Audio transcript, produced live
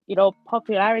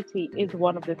popularity is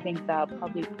one of the things that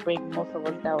probably bring most of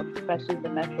us down, especially the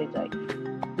message. Like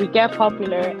we get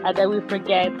popular and then we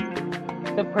forget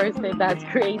the person that's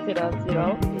created us. We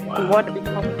want to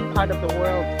become part of the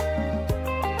world.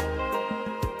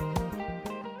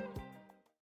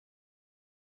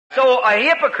 So a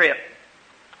hypocrite,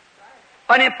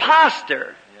 an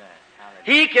imposter,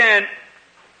 he can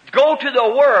go to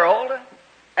the world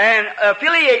and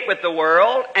affiliate with the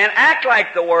world and act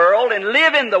like the world and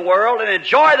live in the world and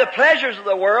enjoy the pleasures of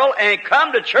the world and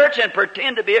come to church and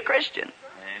pretend to be a Christian.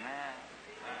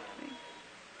 Amen.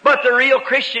 But the real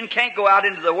Christian can't go out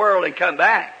into the world and come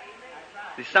back.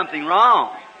 There's something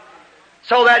wrong.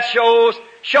 So that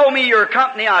show me your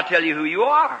company, I'll tell you who you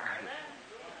are.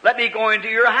 Let me go into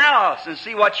your house and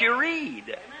see what you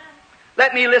read.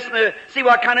 Let me see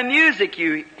what kind of music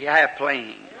you have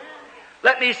playing.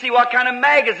 Let me see what kind of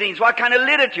magazines, what kind of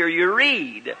literature you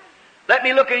read. Let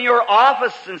me look in your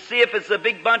office and see if it's a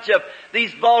big bunch of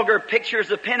these vulgar pictures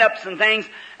of pinups and things,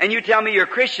 and you tell me you're a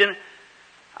Christian.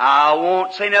 I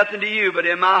won't say nothing to you, but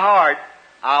in my heart,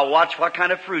 I'll watch what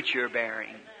kind of fruit you're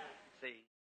bearing. See?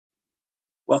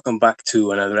 Welcome back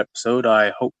to another episode.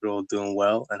 I hope you're all doing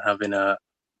well and having a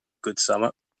good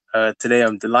summer. Today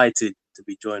I'm delighted to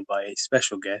be joined by a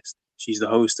special guest. She's the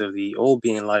host of the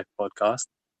AllBeingLife podcast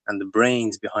and the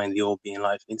brains behind the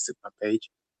AllBeingLife Instagram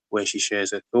page, where she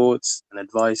shares her thoughts and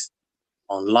advice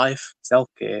on life,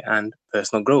 self-care, and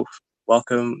personal growth.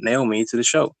 Welcome, Naomi, to the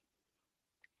show.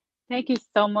 Thank you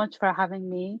so much for having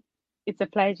me. It's a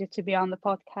pleasure to be on the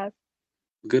podcast.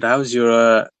 Good. How's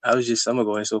your summer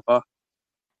going so far?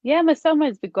 Yeah, my summer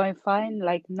has been going fine.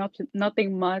 Like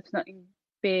nothing much, nothing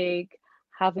big.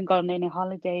 Haven't gone on any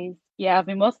holidays. Yeah, I've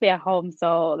been mostly at home,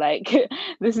 so like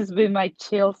this has been my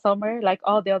chill summer. Like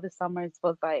all the other summers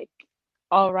was like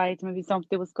all right, maybe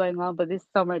something was going on, but this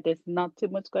summer there's not too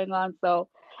much going on, so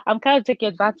I'm kind of taking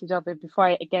advantage of it before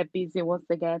I get busy once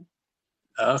again.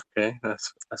 Okay,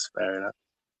 that's fair enough.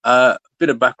 A bit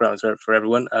of background for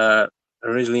everyone.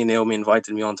 Originally, Naomi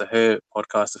invited me onto her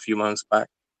podcast a few months back.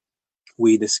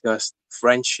 We discussed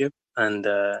friendship and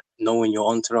knowing your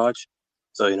entourage.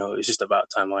 So, it's just about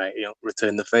time I,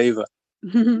 return the favor.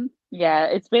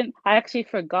 Yeah, I actually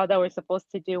forgot that we're supposed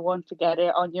to do one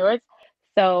together on yours.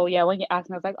 So yeah, when you asked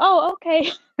me, I was like, oh,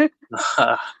 okay.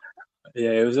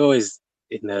 Yeah, it was always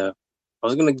I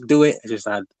was going to do it. I just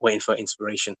had waiting for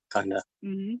inspiration, kind of.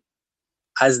 Mm-hmm.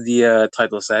 As the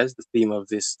title says, the theme of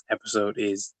this episode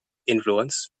is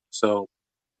influence. So,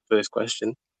 first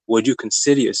question, would you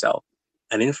consider yourself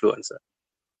an influencer?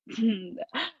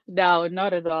 No,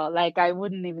 not at all. Like I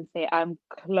wouldn't even say I'm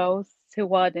close to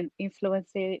what an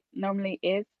influencer normally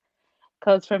is.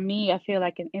 Because for me, I feel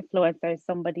like an influencer is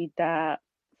somebody that,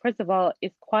 first of all,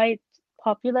 is quite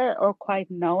popular or quite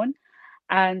known,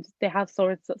 and they have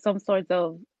some sorts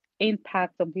of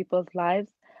impact on people's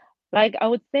lives. Like I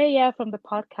would say, yeah, from the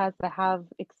podcast, I have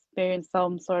experienced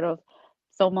some sort of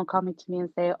someone coming to me and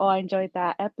say, "Oh, I enjoyed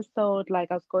that episode.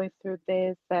 Like I was going through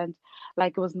this, and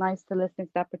like it was nice to listen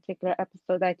to that particular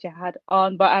episode that you had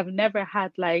on." But I've never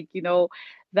had like,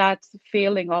 that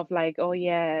feeling of like, "Oh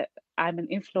yeah, I'm an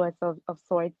influencer of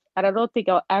sorts." And I don't think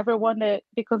I'll ever want to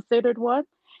be considered one.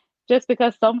 Just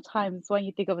because sometimes when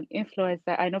you think of an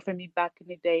influencer, I know for me back in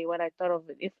the day when I thought of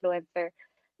an influencer,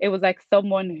 it was like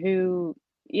someone who,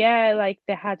 yeah, like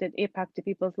they had an impact to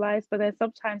people's lives, but then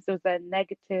sometimes there was a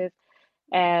negative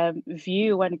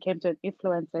view when it came to an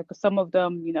influencer because some of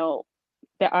them,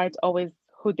 they aren't always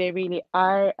who they really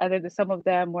are, and then there's some of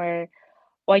them where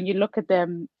when you look at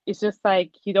them, it's just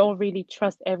like you don't really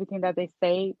trust everything that they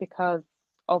say because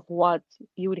of what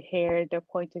you would hear, their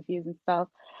point of views and stuff.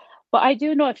 But I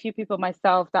do know a few people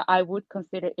myself that I would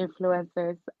consider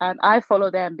influencers, and I follow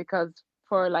them because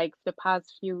for like the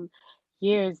past few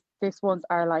years, these ones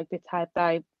are like the type that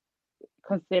I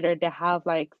consider they have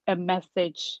like a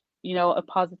message, a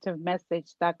positive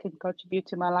message that can contribute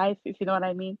to my life, if you know what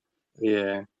I mean.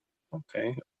 Yeah.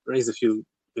 Okay. Raised a few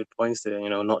good points there,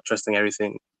 not trusting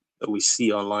everything that we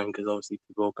see online because obviously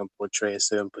people can portray a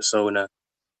certain persona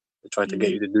to try to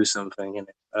get you to do something.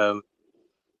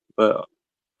 But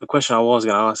the question I was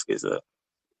going to ask is that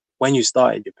when you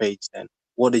started your page, then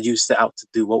what did you set out to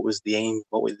do? What was the aim?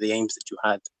 What were the aims that you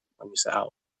had when you set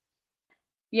out?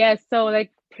 Yeah, so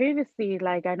like previously,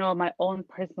 like I know on my own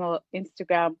personal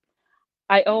Instagram,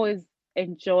 I always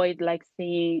enjoyed like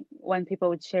seeing when people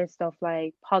would share stuff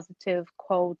like positive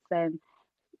quotes and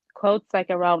quotes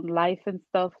like around life and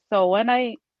stuff. So when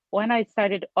I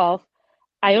started off,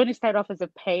 I only started off as a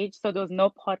page, so there was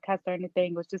no podcast or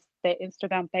anything. It was just the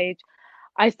Instagram page.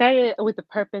 I started with the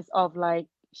purpose of like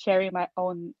sharing my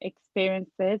own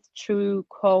experiences through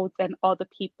quotes and other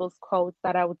people's quotes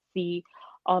that I would see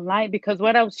online. Because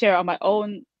when I would share on my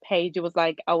own page, it was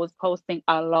like I was posting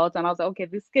a lot, and I was like, okay,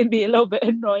 this can be a little bit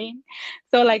annoying.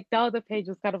 So like the other page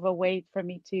was kind of a way for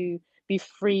me to be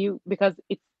free because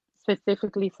it's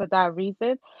specifically for that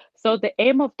reason. So the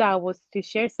aim of that was to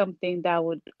share something that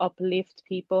would uplift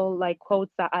people, like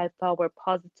quotes that I thought were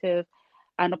positive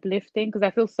and uplifting, because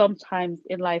I feel sometimes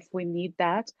in life we need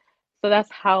that. So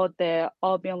that's how the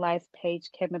All Being Life page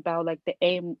came about. Like the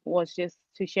aim was just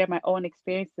to share my own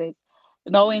experiences,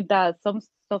 knowing that some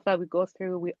stuff that we go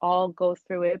through, we all go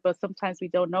through it, but sometimes we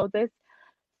don't know this.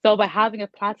 So by having a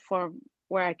platform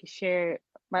where I could share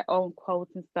my own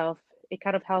quotes and stuff, it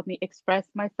kind of helped me express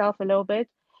myself a little bit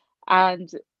and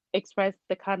express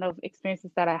the kind of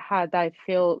experiences that I had that I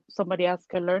feel somebody else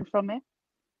could learn from it.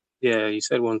 Yeah, you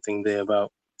said one thing there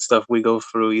about stuff we go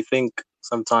through. You think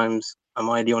sometimes, am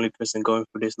I the only person going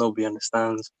through this? Nobody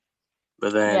understands.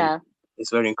 But then Yeah.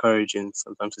 it's very encouraging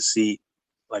sometimes to see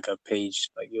like a page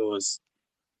like yours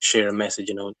share a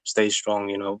message, stay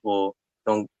strong, or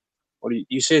don't. What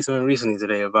you said something recently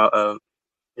today about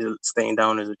is it staying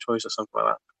down as a choice or something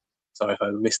like that. Sorry if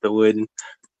I missed the word,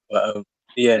 but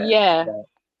yeah, Yeah. about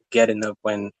getting up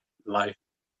when life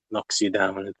knocks you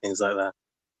down and things like that,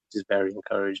 which is very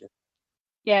encouraging.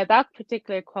 Yeah, that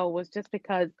particular quote was just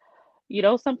because,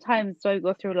 sometimes when you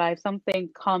go through life, something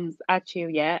comes at you,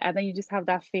 yeah, and then you just have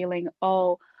that feeling,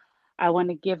 oh, I want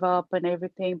to give up and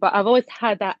everything. But I've always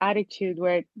had that attitude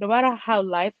where no matter how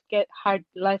life gets hard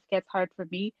for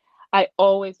me, I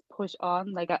always push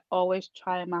on. Like I always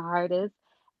try my hardest.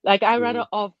 Like I Mm. rather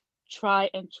of try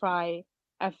and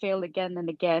fail again and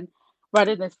again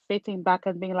rather than sitting back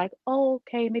and being like, oh,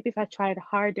 okay, maybe if I tried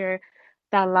harder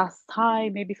that last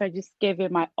time, maybe if I just gave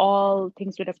it my all,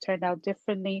 things would have turned out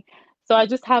differently. So I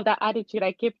just have that attitude.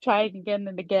 I keep trying again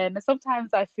and again. And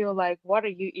sometimes I feel like, what are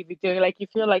you even doing? Like you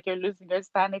feel like you're losing your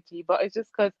sanity. But it's just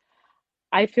because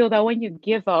I feel that when you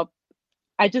give up,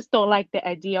 I just don't like the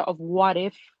idea of what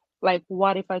if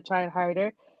I tried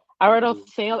harder? I rather Mm.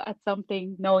 fail at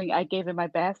something knowing I gave it my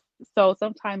best. So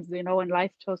sometimes, when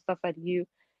life throws stuff at you,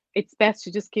 it's best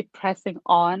to just keep pressing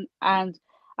on. And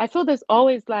I feel there's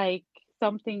always like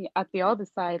something at the other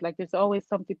side, like there's always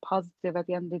something positive at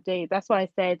the end of the day. That's why I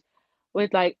said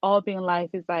with like all being life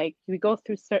is like we go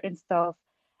through certain stuff.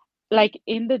 Like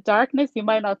in the darkness, you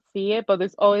might not see it, but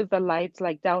there's always the light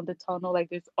like down the tunnel. Like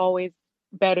there's always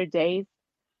better days.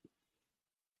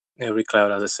 Every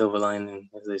cloud has a silver lining,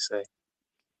 as they say.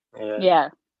 Yeah, Yeah.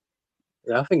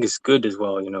 yeah, I think it's good as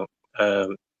well.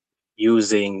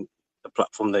 Using the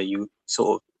platform that you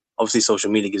sort of obviously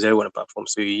social media gives everyone a platform,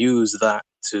 so you use that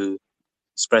to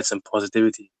spread some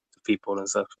positivity to people and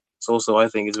stuff. It's also, I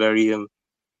think, it's very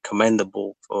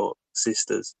commendable for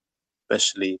sisters,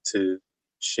 especially to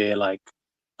share like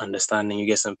understanding. You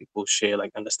get some people share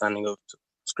like understanding of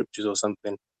scriptures or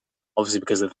something, obviously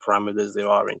because of the parameters there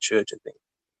are in church and things.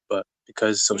 But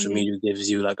because social Hmm. media gives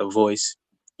you like a voice,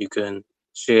 you can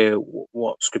share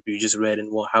what scripture you just read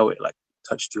and how it like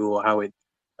touched you or how it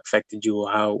affected you or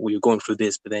how well, you're going through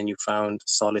this, but then you found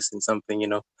solace in something.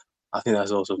 I think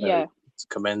that's also very Yeah.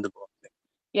 commendable.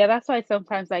 Yeah, that's why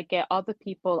sometimes I get other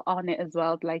people on it as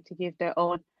well, like to give their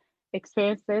own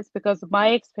experiences because my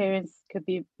experience could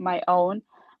be my own,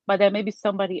 but then maybe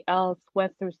somebody else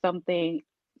went through something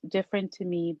different to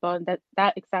me, but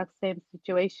that exact same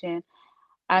situation.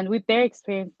 And with their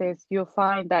experiences, you'll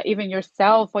find that even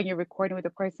yourself, when you're recording with a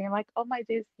person, you're like, oh my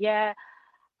days, yeah,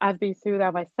 I've been through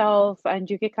that myself, and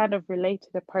you can kind of relate to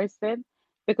the person.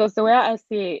 Because the way I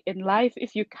see it in life,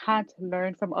 if you can't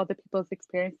learn from other people's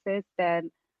experiences,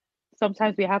 then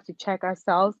sometimes we have to check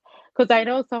ourselves. Because I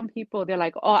know some people, they're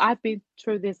like, oh, I've been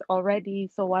through this already,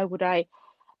 so why would I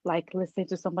like listen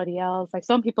to somebody else? Like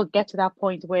some people get to that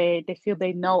point where they feel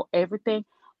they know everything.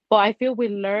 But I feel we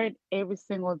learn every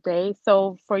single day.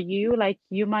 So for you, like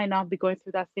you might not be going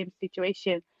through that same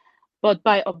situation, but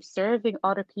by observing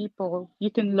other people,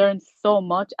 you can learn so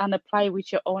much and apply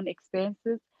with your own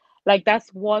experiences. Like that's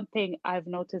one thing I've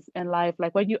noticed in life.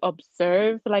 Like when you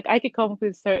observe, like I could come up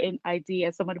with certain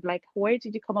ideas. Somebody be like, where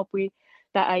did you come up with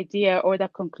that idea or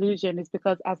that conclusion? Is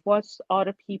because I've watched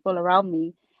other people around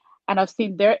me and I've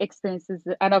seen their experiences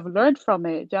and I've learned from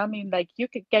it. Do you know what I mean? Like you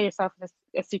could get yourself in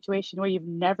a situation where you've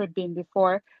never been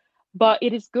before, but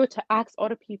it is good to ask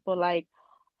other people like,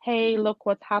 hey, look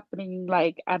what's happening.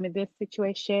 Like, I'm in this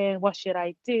situation. What should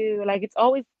I do? Like, it's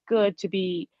always good to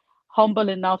be humble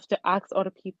enough to ask other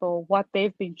people what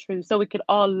they've been through so we could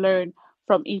all learn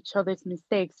from each other's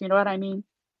mistakes. You know what I mean?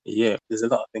 Yeah, there's a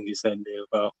lot of things you said there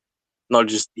about not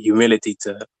just humility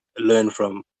to learn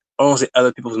from I don't want to say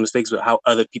other people's mistakes, but how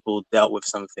other people dealt with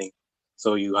something.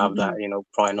 So you have that, Mm-hmm.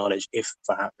 prior knowledge. If,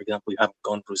 for example, you haven't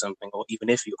gone through something, or even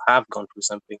if you have gone through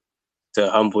something, to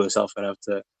humble yourself enough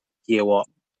to hear what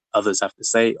others have to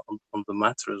say on the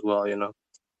matter as well.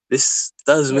 This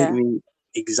does make Yeah. me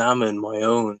examine my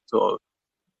own sort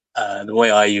of the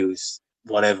way I use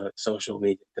whatever social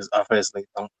media, because I personally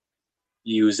don't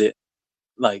use it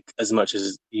like as much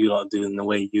as you lot do in the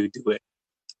way you do it.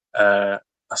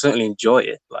 I certainly enjoy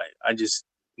it. Like I just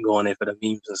go on it for the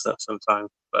memes and stuff sometimes,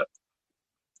 but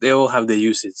they all have their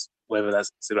uses. Whether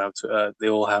that's Instagram, Twitter, they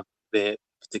all have their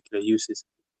particular uses.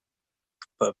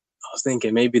 But I was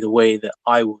thinking maybe the way that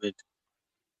I would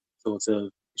sort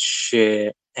of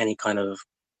share any kind of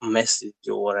message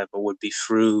or whatever would be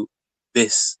through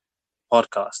this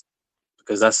podcast,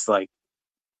 because that's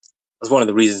one of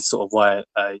the reasons sort of why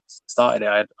I started it.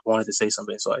 I wanted to say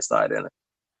something, so I started it,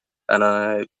 and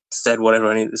I said whatever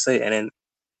I needed to say, and then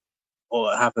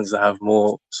what happens to have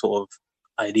more sort of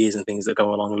ideas and things that come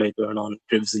along later on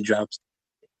dribs and drabs.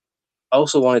 I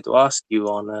also wanted to ask you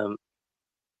on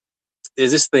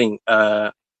there's this thing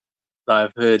that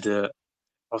I've heard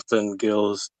often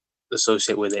girls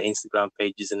associate with their Instagram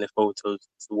pages and their photos.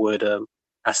 It's the word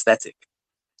aesthetic.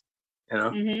 You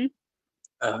know, Mm-hmm.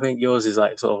 I think yours is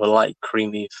like sort of a light,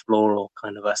 creamy, floral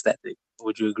kind of aesthetic.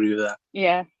 Would you agree with that?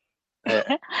 Yeah.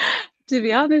 Yeah, To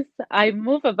be honest, I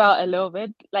move about a little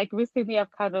bit. Like recently,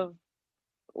 I've kind of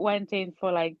went in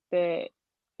for like the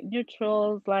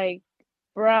neutrals, like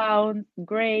browns,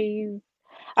 grays.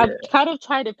 I'm yeah, kind of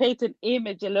trying to paint an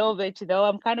image a little bit.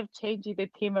 I'm kind of changing the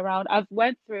theme around. I've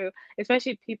went through,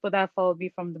 especially people that followed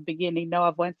me from the beginning know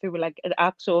I've went through like an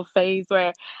actual phase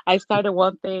where I started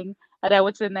one thing and I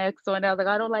went to the next one. I was like,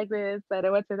 I don't like this, and I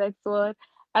went to the next one.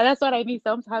 And that's what I mean.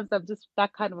 Sometimes I'm just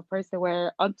that kind of a person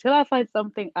where until I find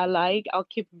something I like, I'll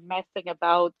keep messing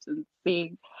about and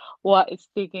seeing what is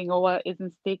sticking or what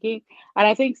isn't sticking. And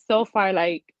I think so far,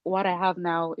 like what I have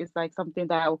now is like something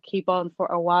that I'll keep on for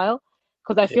a while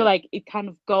because I feel yeah. like it kind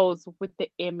of goes with the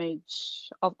image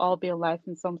of all being life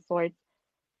in some sort.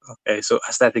 Okay, so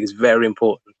aesthetic is very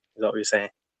important. Is that what you're saying?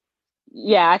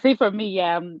 Yeah, I think for me,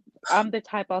 yeah, I'm the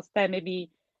type I'll spend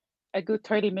maybe a good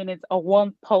 30 minutes on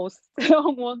one post,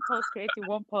 on one post, creating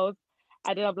one post.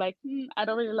 And then I'm like, I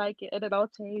don't really like it. And then I'll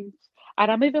change. And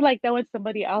I'm even like that when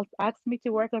somebody else asks me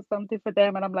to work on something for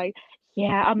them. And I'm like,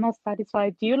 yeah, I'm not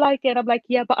satisfied. Do you like it? I'm like,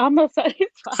 yeah, but I'm not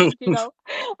satisfied.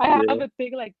 I have Yeah. a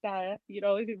thing like that.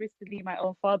 Even recently, my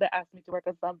own father asked me to work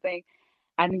on something.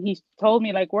 And he told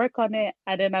me like work on it,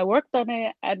 and then I worked on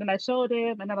it, and then I showed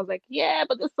him, and then I was like, yeah,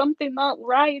 but there's something not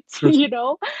right, you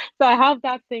know. So I have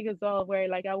that thing as well, where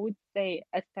like I would say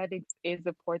aesthetics is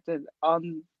important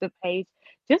on the page,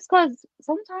 just because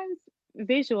sometimes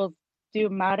visuals do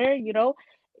matter.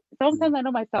 Sometimes I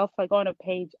know myself, I go on a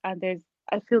page and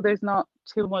I feel there's not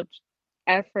too much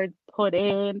effort put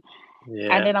in, and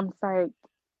Yeah. then I'm just like,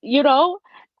 you know,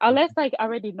 unless like I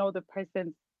already know the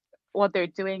person what they're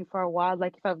doing for a while.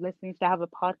 Like if I'm listening to have a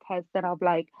podcast, then I'm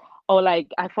like, oh,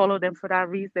 like I follow them for that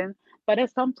reason. But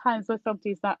there's sometimes when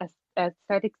something's not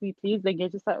aesthetically pleasing, you're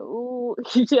just like, ooh,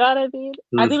 you know what I mean?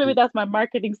 I think maybe Mhm. that's my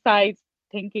marketing side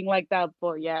thinking like that.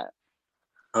 But yeah,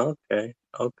 Okay.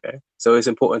 Okay. So it's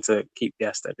important to keep the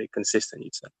aesthetic consistent,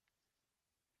 you'd say.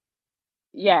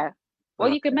 yeah. Well,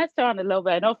 you can Okay. mess around a little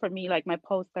bit. I know for me, like my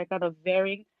posts are kind of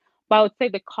varying, but I would say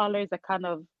the colors are kind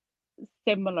of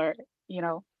similar.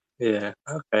 Yeah.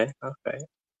 Okay. Okay.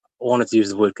 I wanted to use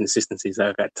the word consistency, it's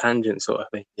like a tangent sort of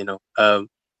thing.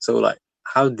 So like,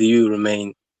 how do you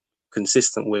remain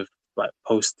consistent with like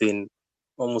posting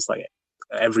almost like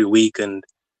every week and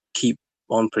keep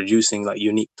on producing like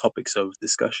unique topics of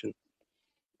discussion?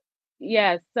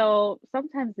 Yeah, so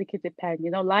sometimes it could depend,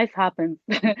 life happens.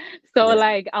 So Yeah.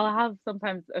 like I'll have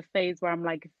sometimes a phase where I'm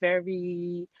like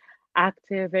very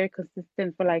active, very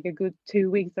consistent for like a good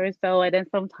 2 weeks or so, and then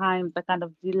sometimes I kind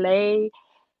of delay.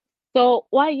 So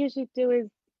what I usually do is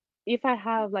if I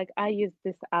have like I use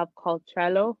this app called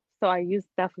Trello. So I use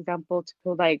that for example to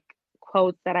put like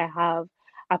quotes that I have.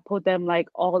 I put them like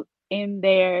all in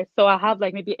there. So I have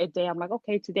like maybe a day. I'm like,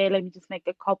 okay, today let me just make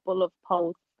a couple of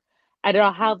posts. And then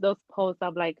I'll have those posts.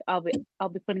 I'm like, I'll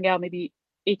be putting out maybe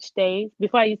each day.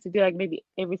 Before I used to do like maybe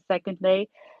every second day,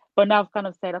 but now I've kind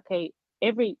of said, okay,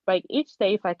 every like each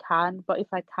day if I can, but if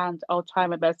I can't, I'll try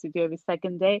my best to do every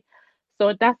second day.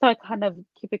 So that's how I kind of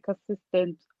keep it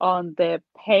consistent on the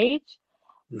page.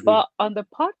 Hmm. But on the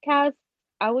podcast,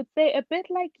 I would say a bit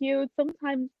like you.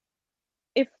 Sometimes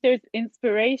if there's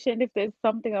inspiration, if there's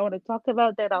something I want to talk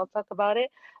about, then I'll talk about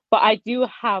it. But I do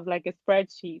have like a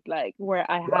spreadsheet, like where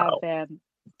I have Wow.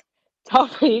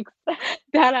 topics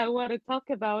that I want to talk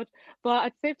about. But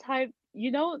at the same time,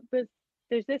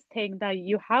 there's this thing that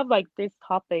you have like this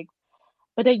topic,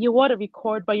 but then you want to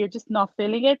record, but you're just not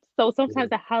feeling it. So sometimes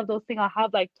Mhm. I have those things. I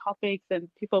have like topics, and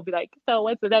people be like, "So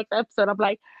when's the next episode?" I'm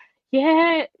like,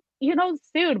 "Yeah,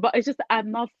 soon." But it's just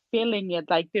I'm not feeling it.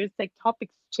 Like there's like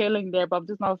topics chilling there, but I'm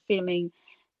just not feeling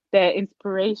the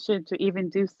inspiration to even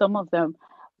do some of them.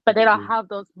 But then I Mhm. have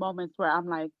those moments where I'm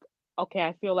like, okay,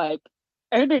 I feel like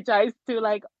energized to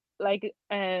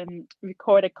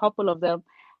record a couple of them,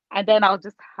 and then I'll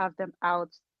just have them out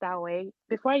that way.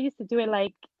 Before I used to do it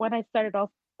like when I started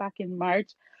off back in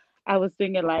March, I was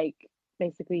doing it like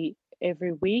basically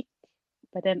every week.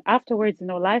 But then afterwards,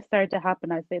 life started to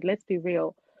happen. I said, let's be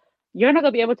real, you're not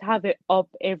gonna be able to have it up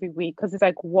every week because it's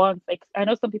like once. Like I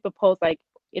know some people post like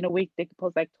in a week they can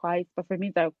post like twice, but for me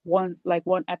it's like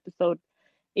one episode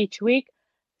each week.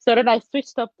 So then I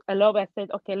switched up a little bit. I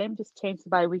said, okay, let me just change to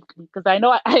bi-weekly because I know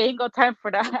I ain't got time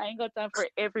for that. I ain't got time for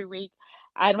it every week,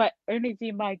 and my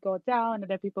energy might go down, and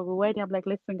then people will be waiting. I'm like,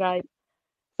 listen, guys,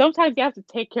 sometimes you have to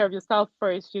take care of yourself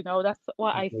first. That's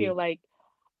what I Mhm. feel like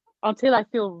until I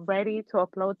feel ready to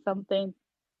upload something,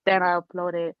 then I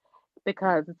upload it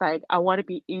because it's like I want to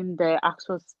be in the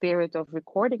actual spirit of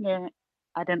recording it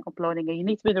and then uploading it. You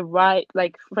need to be in the right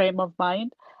like frame of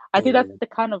mind. I think that's Yeah. the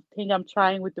kind of thing I'm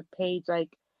trying with the page,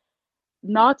 like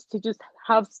not to just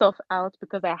have stuff out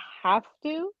because I have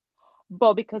to,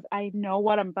 but because I know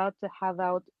what I'm about to have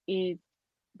out is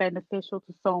beneficial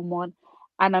to someone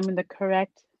and I'm in the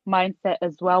correct mindset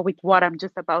as well with what I'm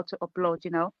just about to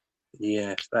upload.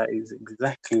 Yes, that is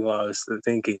exactly what I was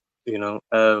thinking.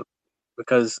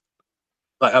 Because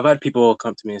like I've had people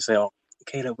come to me and say, "Oh,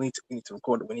 Caleb, we need to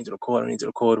record. We need to record. We need to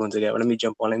record one together. Let me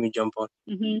jump on. Let me jump on."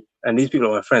 Hmm. And these people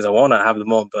are my friends. I want to have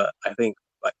them on, but I think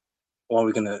like, what are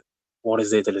we gonna? What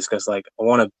is there to discuss? Like, I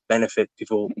want to benefit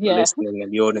people Yeah. listening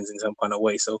and the audience in some kind of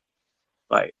way. So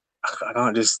like, I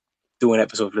can't just do an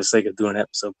episode for the sake of doing an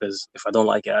episode because if I don't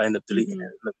like it, I end up deleting it Hmm.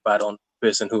 and look bad on the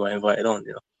person who I invited on.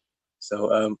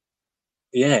 So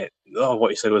yeah, what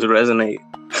you said was resonate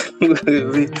with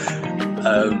me.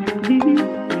 Um,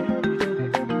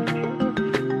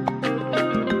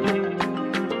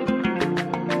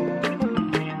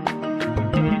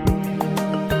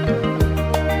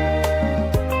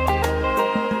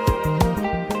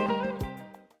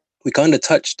 we kind of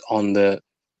touched on the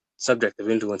subject of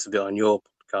influence a bit on your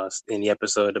podcast in the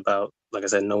episode about, like I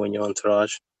said, knowing your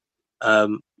entourage.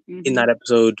 Um, in Hmm. that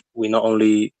episode, we not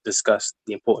only discussed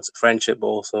the importance of friendship, but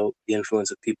also the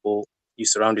influence of people you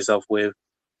surround yourself with.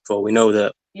 For we know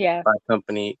that Yeah. bad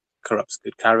company corrupts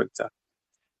good character.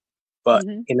 But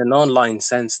Hmm. in an online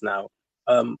sense now,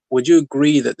 would you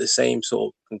agree that the same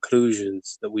sort of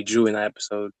conclusions that we drew in that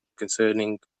episode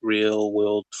concerning real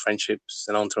world friendships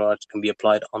and entourage can be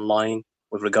applied online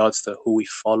with regards to who we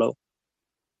follow?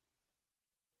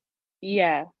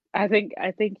 Yeah. I think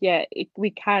yeah,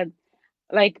 we can.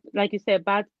 Like you said,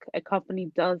 bad a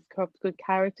company does corrupt good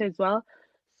character as well.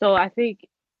 So I think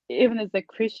even as a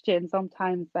Christian,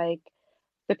 sometimes like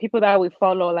the people that we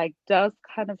follow like does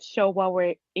kind of show what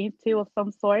we're into of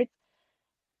some sort.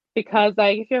 Because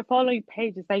like if you're following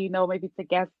pages that maybe it's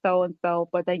against so and so,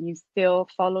 but then you still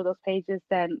follow those pages,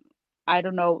 then I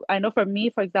don't know. I know for me,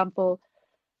 for example,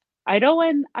 I know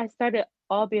when I started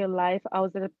AllBeingLife, I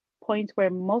was at a point where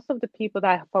most of the people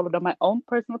that I followed on my own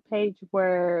personal page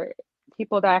were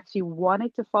people that I actually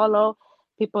wanted to follow,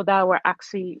 people that were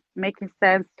actually making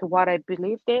sense to what I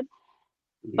believed in.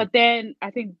 Mhm. But then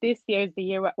I think this year is the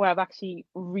year where I've actually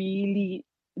really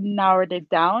narrowed it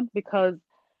down because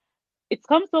it's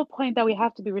come to a point that we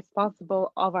have to be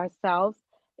responsible of ourselves.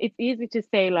 It's easy to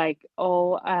say like,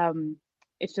 oh,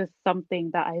 it's just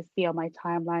something that I see on my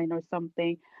timeline or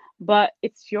something, but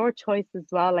it's your choice as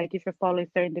well. Like if you're following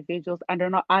certain individuals and they're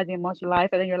not adding much to life,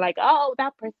 and then you're like, oh,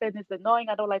 that person is annoying.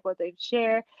 I don't like what they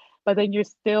share, but then you're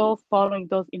still following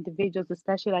those individuals,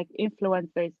 especially like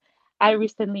influencers. I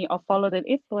recently followed an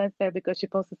influencer because she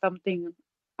posted something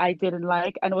I didn't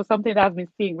like, and it was something that I've been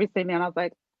seeing recently, and I was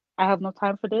like, I have no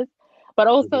time for this, but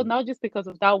also Mhm. not just because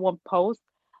of that one post,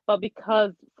 but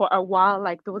because for a while,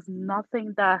 like there was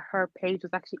nothing that her page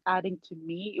was actually adding to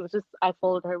me. It was just I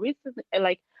followed her recently,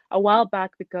 like a while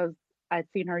back because I'd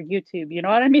seen her YouTube. You know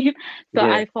what I mean? So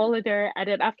Yeah, I followed her, and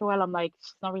then after a while, I'm like,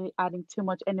 she's not really adding too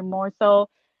much anymore. So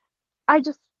I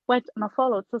just went and I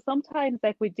followed. So sometimes,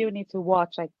 like, we do need to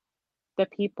watch like the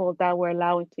people that we're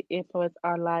allowing to influence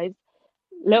our lives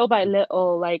little by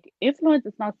little. Like influence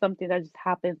is not something that just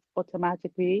happens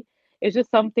automatically. It's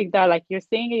just something that like you're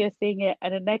seeing it,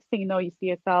 and the next thing you know, you see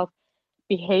yourself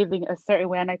behaving a certain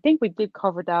way. And I think we did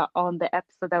cover that on the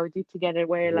episode that we did together,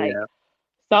 where like yeah,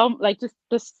 some like just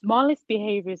the smallest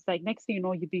behaviors, like next thing you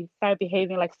know, start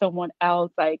behaving like someone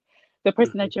else, like the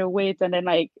person Hmm. that you're with, and then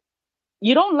like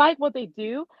you don't like what they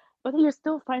do, but then you're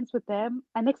still friends with them.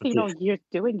 And next thing you know, Yeah. you're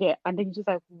doing it. And then you're just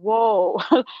like, whoa,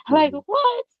 like Hmm.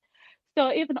 what?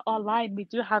 So even online, we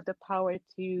do have the power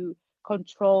to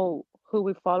control who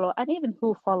we follow and even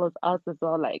who follows us as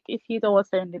well. Like if you don't want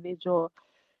an individual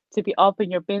to be up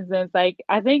in your business, like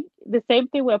I think the same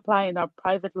thing we apply in our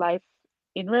private life,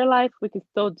 in real life, we can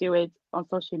still do it on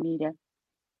social media.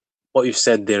 What you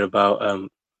said there about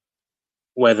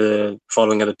whether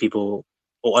following other people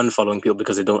or unfollowing people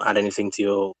because they don't add anything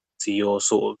to your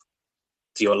sort of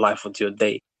to your life or to your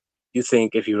day. You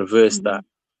think if you reverse Hmm. that,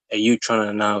 are you trying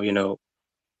to now,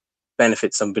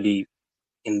 benefit somebody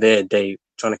in their day,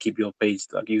 trying to keep your page,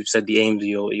 like you said, the aims of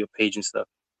your page and stuff?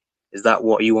 Is that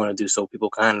what you want to do so people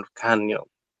can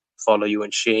follow you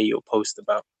and share your post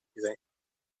about? You think?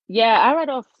 Yeah, I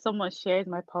rather if someone shares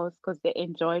my post because they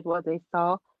enjoyed what they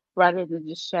saw rather than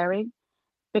just sharing.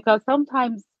 Because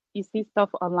sometimes you see stuff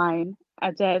online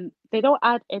and then they don't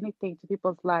add anything to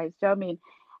people's lives. Do you know what I mean?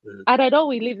 Mm. And I know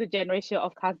we live the generation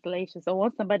of cancellation. So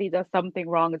once somebody does something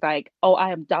wrong, it's like, oh,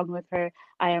 I am done with her.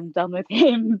 I am done with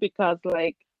him because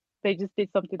like they just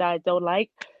did something that I don't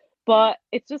like. But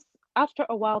it's just after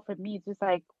a while for me, it's just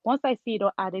like once I see you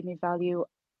don't add any value,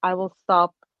 I will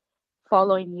stop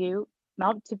following you.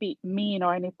 Not to be mean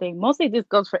or anything. Mostly this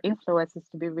goes for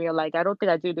influencers to be real. Like I don't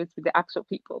think I do this with the actual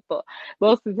people, but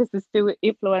mostly this is still with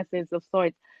influencers of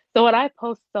sorts. So when I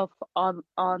post stuff on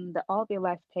the All Be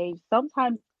Life page,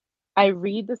 sometimes I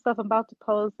read the stuff I'm about to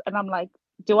post and I'm like,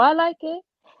 do I like it?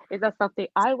 Is that something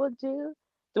I would do?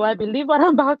 Do I believe what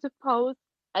I'm about to post?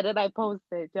 And then I post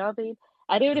it. Do you know what I mean?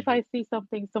 And even if Mhm. I see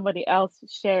something somebody else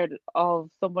shared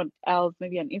of someone else,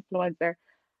 maybe an influencer,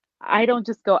 I don't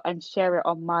just go and share it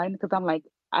on mine because I'm like,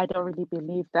 I don't really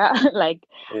believe that. Like,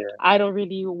 Yeah. I don't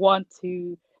really want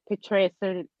to portray a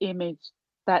certain image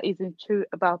that isn't true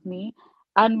about me.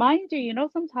 And mind you,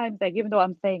 sometimes, like, even though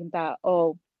I'm saying that,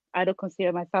 oh, I don't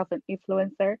consider myself an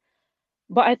influencer,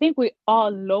 but I think we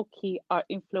all low key are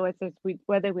influencers,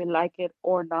 whether we like it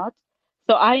or not.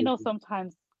 So I know Mhm.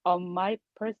 sometimes on my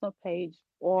personal page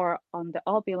or on the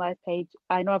All Be Life page,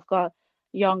 I know I've got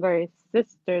younger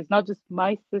sisters, not just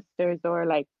my sisters or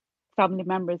like family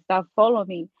members that follow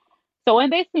me. So when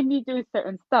they see me doing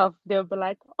certain stuff, they'll be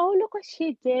like, "Oh, look what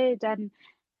she did!" And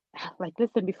like,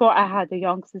 listen, before I had a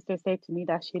young sister say to me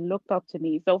that she looked up to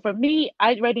me. So for me,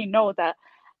 I already know that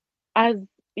as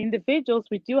individuals,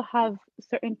 we do have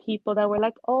certain people that we're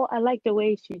like, oh, I like the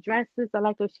way she dresses, I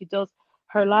like what she does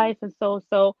her life, and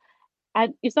so.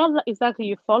 And it's not exactly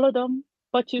you follow them,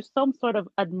 but you some sort of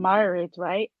admire it,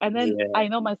 right? And then Yeah. I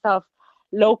know myself,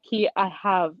 low key, I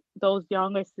have those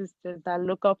younger sisters that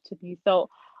look up to me. So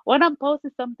when I'm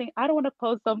posting something, I don't want to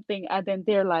post something and then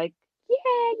they're like,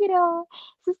 yeah,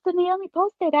 Sister Naomi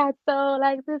posted that. So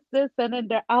like this, and then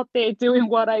they're out there doing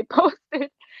what I posted.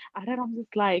 And then I'm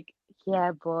just like,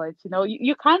 yeah, but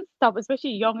you can't stop,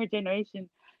 especially younger generation,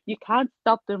 you can't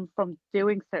stop them from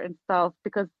doing certain stuff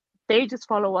because they just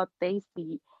follow what they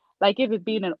see. Like if it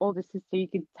being an older sister, you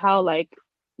can tell like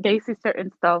they see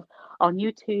certain stuff on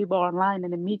YouTube or online,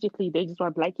 and immediately they just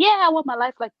want to be like, yeah, I want my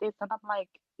life like this, and I'm like,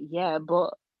 yeah,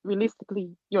 but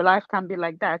realistically, your life can't be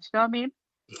like that. You know what I mean?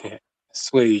 Yeah. I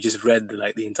swear you just read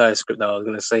the entire script that I was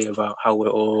gonna say about how we're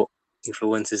all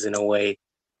influencers in a way,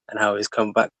 and how it's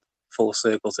come back full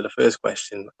circle to the first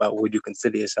question about would you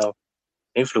consider yourself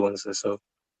influencer? So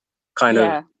kind of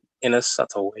Yeah. in a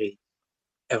subtle way,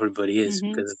 everybody is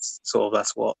Mhm. because it's sort of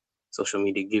that's what social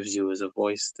media gives you as a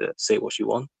voice to say what you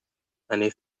want. And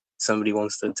if somebody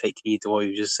wants to take heed to what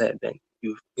you just said, then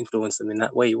you've influenced them in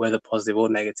that way, whether positive or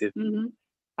negative. Mhm.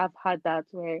 I've had that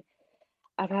where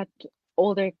I've had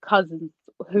older cousins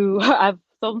who I've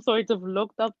some sort of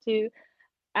looked up to,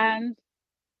 and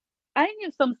I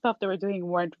knew some stuff they were doing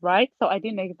weren't right, so I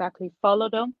didn't exactly follow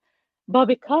them. But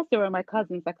because they were my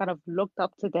cousins, I kind of looked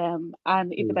up to them.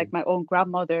 And even like Mm. my own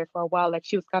grandmother for a while, like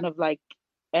she was kind of like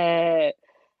uh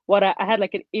what I had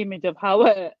like an image of how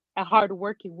a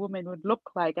hardworking woman would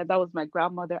look like, and that was my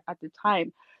grandmother at the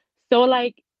time. So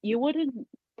like you wouldn't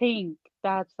think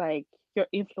that's like you're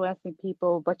influencing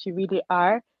people, but you really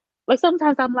are. Like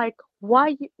sometimes I'm like,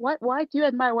 why do you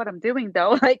admire what I'm doing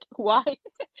though? Like why?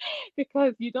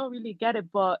 Because you don't really get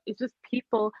it, but it's just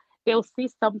people, they'll see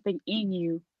something in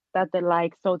you that they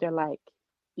like, so they're like,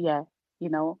 yeah,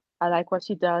 I like what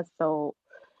she does, so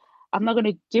I'm not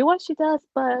gonna do what she does,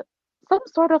 but some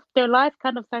sort of their life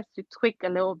kind of starts to tweak a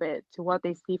little bit to what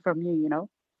they see from you.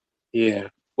 Yeah.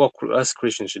 What us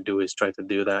Christians should do is try to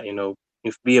do that,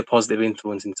 if be a positive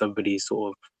influence in somebody's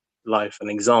sort of life, an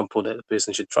example that the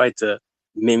person should try to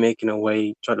mimic in a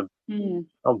way, try to Mm.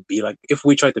 not be like, if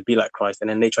we try to be like Christ and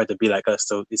then they try to be like us,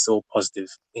 so it's all positive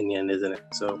in the end, isn't it?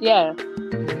 So Yeah.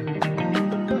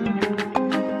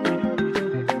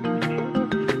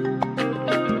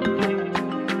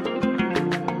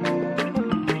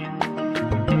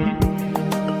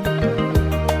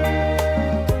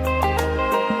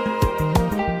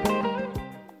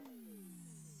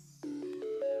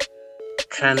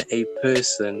 can a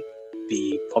person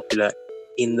be popular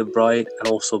in the bride and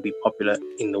also be popular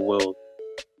in the world?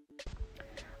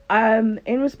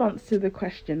 In response to the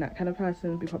question, that kind of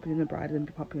person be popular in the bride and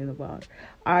be popular in the world,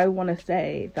 I want to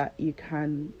say that you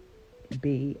can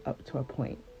be up to a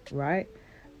point, right?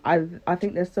 I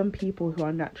think there's some people who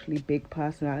are naturally big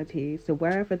personalities, so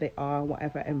wherever they are,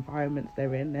 whatever environments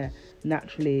they're in, they're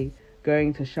naturally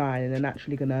going to shine and they're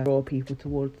naturally going to draw people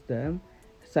towards them.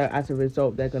 So as a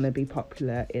result, they're going to be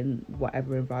popular in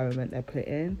whatever environment they're put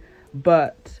in.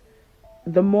 But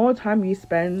the more time you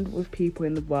spend with people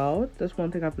in the world, that's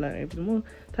one thing I've learned. The more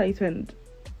time you spend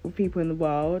with people in the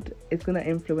world, it's going to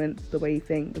influence the way you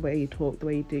think, the way you talk, the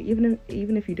way you do.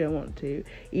 Even if you don't want to,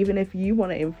 even if you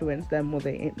want to influence them more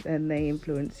than they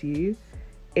influence you,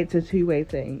 it's a two-way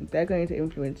thing. They're going to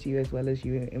influence you as well as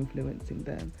you influencing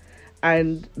them.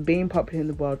 And being popular in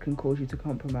the world can cause you to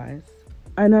compromise.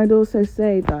 And I'd also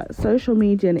say that social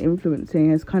media and influencing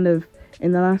has kind of,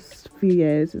 in the last few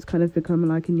years, it's kind of become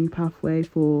like a new pathway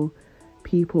for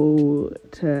people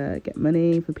to get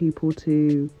money, for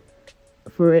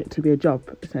it to be a job,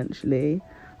 essentially.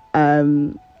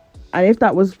 And if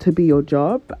that was to be your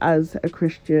job as a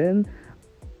Christian,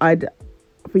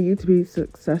 for you to be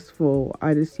successful,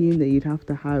 I'd assume that you'd have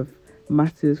to have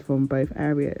masters from both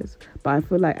areas. But I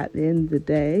feel like at the end of the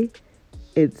day,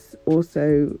 it's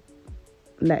also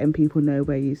letting people know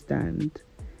where you stand.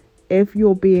 If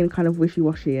you're being kind of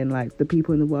wishy-washy and like the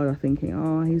people in the world are thinking,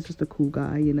 oh, he's just a cool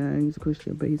guy, he's a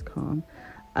Christian but he's calm,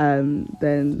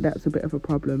 then that's a bit of a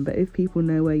problem. But if people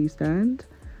know where you stand,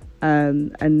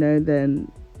 and know,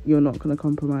 then you're not going to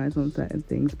compromise on certain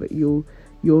things, but you'll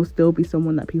still be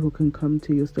someone that people can come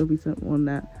to, you'll still be someone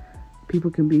that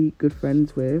people can be good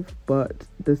friends with, but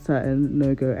there's certain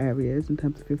no-go areas in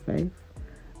terms of your faith,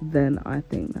 then I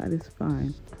think that is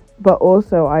fine. But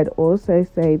also, I'd also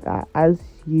say that as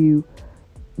you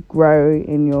grow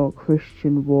in your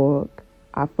Christian walk,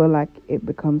 I feel like it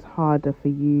becomes harder for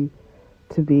you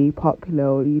to be popular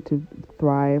or you to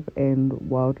thrive in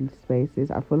worldly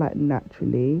spaces. I feel like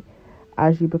naturally,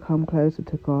 as you become closer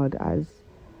to God, as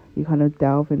you kind of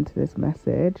delve into this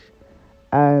message,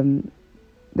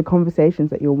 the conversations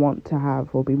that you'll want to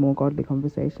have will be more godly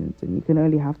conversations, and you can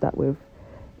only have that with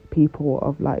people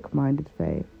of like-minded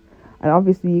faith. And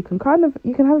obviously you can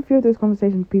have a few of those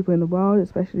conversations with people in the world,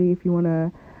 especially if you want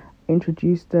to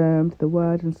introduce them to the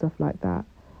word and stuff like that.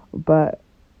 But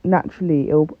naturally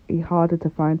it'll be harder to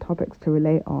find topics to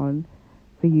relate on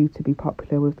for you to be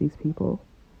popular with these people.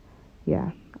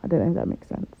 Yeah, I don't know if that makes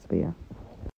sense, but yeah.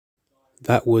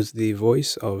 That was the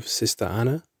voice of Sister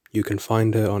Anna. You can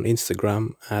find her on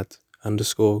Instagram at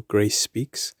 _Grace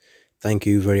Speaks. Thank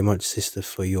you very much, sister,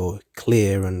 for your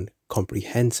clear and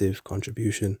comprehensive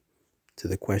contribution to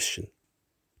the question.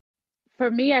 For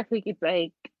me, I think it's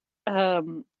like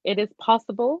it is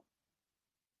possible,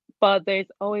 but there's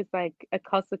always like a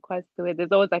consequence to it.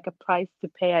 There's always like a price to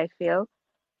pay, I feel.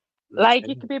 Like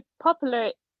Okay. you could be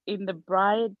popular in the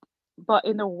bride, but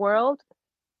in the world,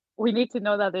 we need to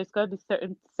know that there's going to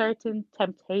be certain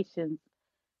temptations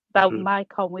that Mhm. might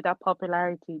come with that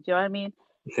popularity. Do you know what I mean?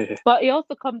 Yeah. But it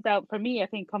also comes out for me, I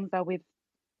think comes out with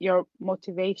your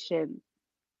motivation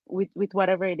with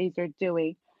whatever it is you're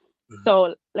doing. Mhm.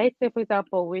 So let's say for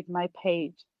example with my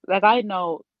page, like I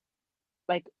know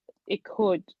like it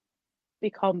could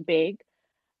become big,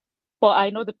 but I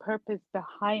know the purpose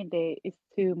behind it is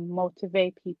to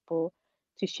motivate people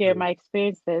to share Mhm. my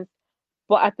experiences.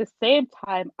 But at the same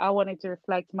time, I wanted to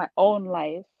reflect my own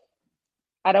life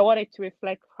and I wanted to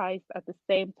reflect Christ at the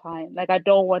same time. Like I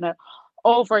don't want to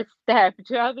overstep. Do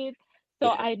you know what I mean? So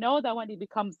Yeah. I know that when it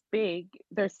becomes big,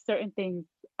 there's certain things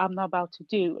I'm not about to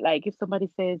do. Like if somebody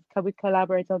says, "Can we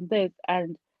collaborate on this?"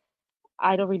 and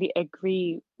I don't really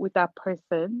agree with that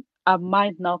person, I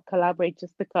might not collaborate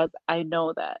just because I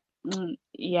know that.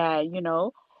 Yeah,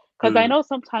 because I Mm. know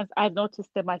sometimes I've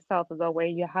noticed it myself as well, where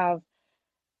you have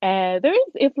there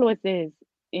is influences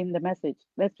in the message.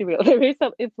 Let's be real, there is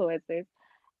some influences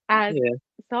and Yeah.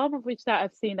 some of which that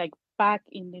I've seen like back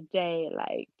in the day,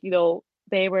 like,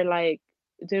 they were like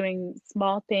doing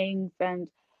small things and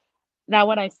now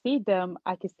when I see them,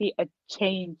 I can see a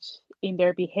change in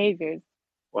their behaviors.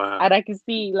 Wow. And I can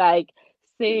see like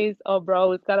sis or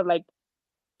bro is kind of like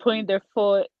putting their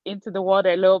foot into the water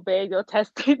a little bit,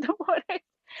 testing the water.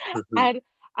 Mhm. And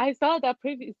I saw that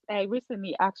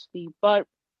recently actually, but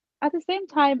at the same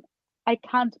time, I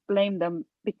can't blame them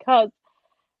because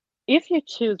if you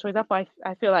choose, for example,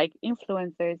 I feel like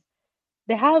influencers,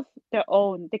 they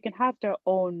can have their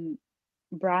own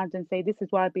brand and say, this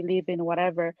is what I believe in,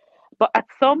 whatever. But at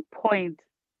some point,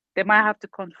 they might have to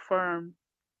confirm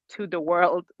to the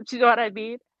world. Do you know what I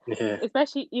mean? Yeah.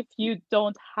 Especially if you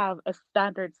don't have a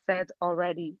standard set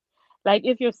already. Like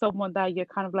if you're someone that you're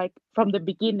kind of like from the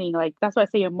beginning, like that's why I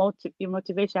say your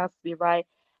motivation has to be right,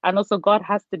 and also God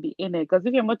has to be in it. Because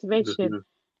if your motivation Mhm.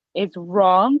 is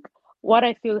wrong, what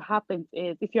I feel happens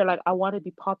is if you're like, I want to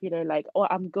be popular, like, oh,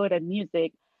 I'm good at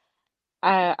music,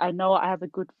 I know I have a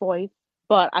good voice,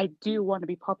 but I do want to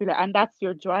be popular, and that's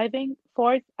your driving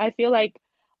force. I feel like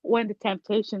when the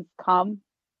temptations come,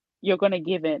 you're gonna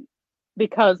give in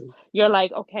because you're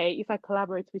like, okay, if I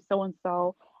collaborate with so and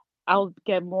so, I'll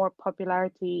get more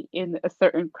popularity in a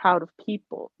certain crowd of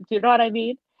people. Do you know what I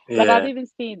mean? Like I've Yeah. even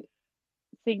seen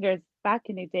singers back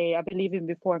in the day, I believe even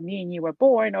before me and you were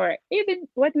born, or even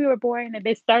when we were born, and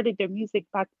they started their music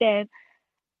back then,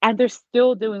 and they're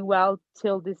still doing well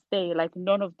till this day. Like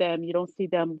none of them, you don't see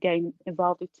them getting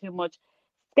involved in too much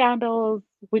scandals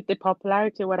with the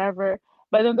popularity or whatever.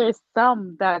 But then there's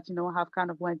some that have kind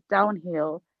of went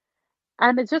downhill,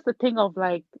 and it's just a thing of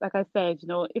like I said,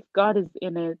 if God is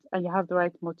in it and you have the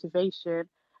right motivation,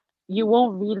 you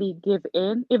won't really give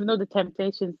in, even though the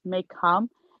temptations may come.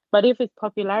 But if it's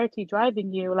popularity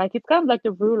driving you, like it's kind of like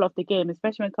the rule of the game,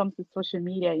 especially when it comes to social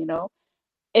media.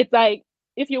 It's like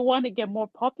if you want to get more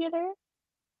popular,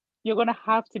 you're gonna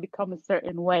have to become a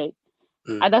certain way.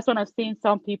 Mm. And that's when I've seen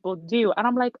some people do. And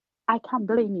I'm like, I can't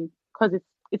blame you because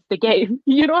it's the game.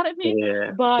 You know what I mean?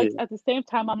 Yeah. But Yeah. at the same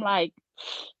time, I'm like,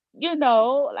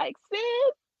 like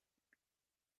sis.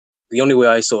 The only way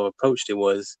I sort of approached it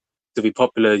was to be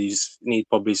popular. You just need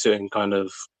probably certain kind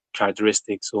of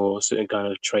characteristics or certain kind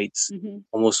of traits. Hmm.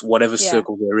 Almost whatever Yeah.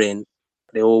 circle they're in,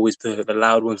 they always the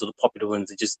loud ones or the popular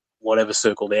ones are just whatever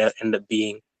circle they end up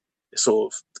being.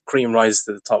 Sort of the cream rises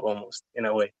to the top almost in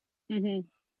a way. Hmm.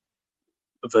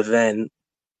 But then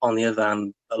on the other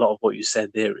hand, a lot of what you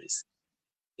said there is,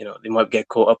 they might get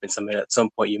caught up in something. At some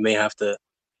point, you may have to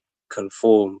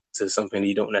conform to something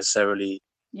you don't necessarily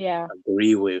Yeah.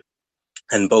 agree with.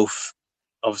 And both,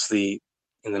 obviously,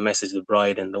 in the message, the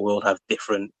bride and the world have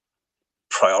different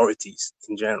priorities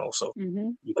in general. So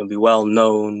Hmm. you can be well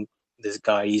known. This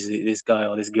guy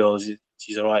or this girl,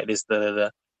 she's all right.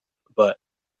 But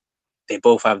they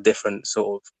both have different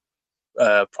sort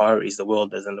of priorities. The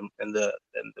world does, and the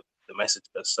message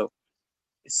does. So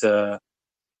it's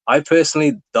I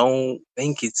personally don't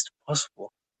think it's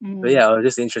possible. But Mm. yeah, I was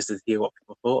just interested to hear what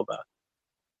people thought about.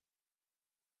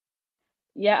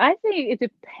 Yeah, I think it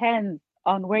depends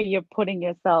on where you're putting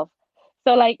yourself.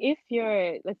 So, like, if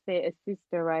you're, let's say, a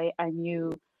sister, right, and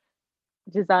you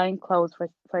design clothes,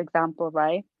 for example,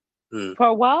 right? Mm, For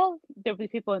a while, there'll be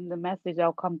people in the message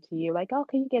that'll come to you like, "Oh,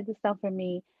 can you get this done for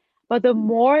me?" But the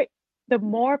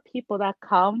more people that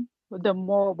come, the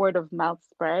more word of mouth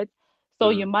spreads. So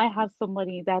you mm, might have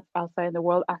somebody that's outside in the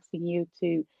world asking you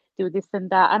to do this and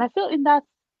that. And I feel in that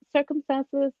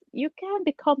circumstances, you can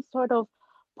become sort of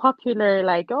popular,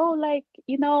 like, oh, like,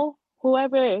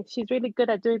 whoever, she's really good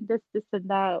at doing this and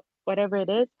that, whatever it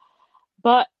is.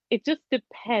 But it just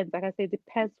depends. Like I say, it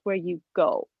depends where you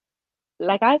go.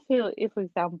 Like I feel if, for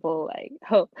example, like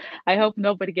I hope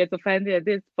nobody gets offended at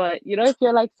this, but if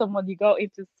you're like someone you go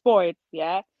into sports,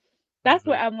 yeah, that's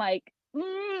where mhm. I'm like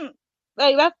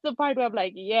that's the part where I'm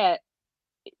like, yeah,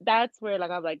 that's where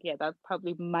like I'm like, yeah, that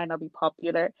probably might not be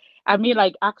popular. I mean,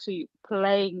 like actually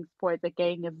playing sports and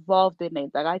getting involved in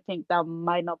it, like I think that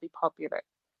might not be popular.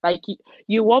 Like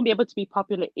you won't be able to be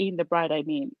popular in the bride, I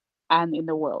mean, and in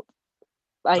the world.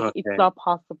 Like it's Okay. not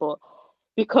possible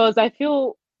because I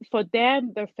feel for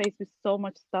them they're faced with so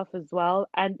much stuff as well.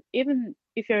 And even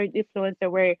if you're an influencer,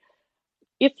 where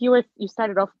if you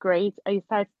started off great and you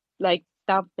start like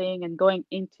stumping and going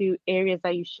into areas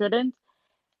that you shouldn't,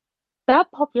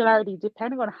 that popularity,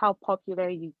 depending on how popular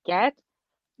you get,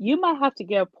 you might have to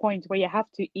get a point where you have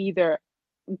to either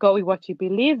go with what you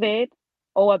believe in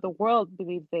or what the world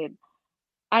believes in.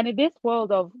 And in this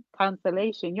world of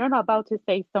cancellation, you're not about to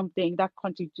say something that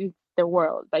contradicts the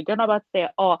world. Like you're not about to say,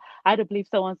 "Oh, I don't believe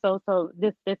so and so, so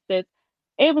this."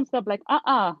 Everyone's gonna be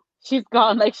like, she's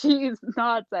gone." Like she is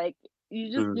not like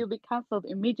Mm, you'll be cancelled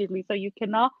immediately. So you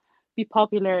cannot be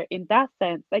popular in that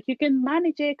sense. Like you can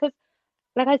manage it because,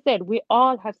 like I said, we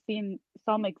all have seen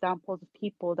some examples of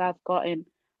people that have gotten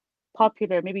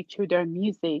popular maybe through their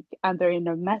music and they're in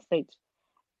their message.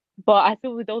 But I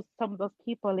feel with those some of those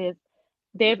people is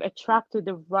they've attracted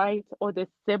the right or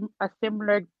a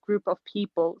similar group of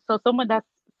people. So someone that's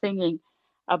singing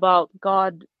about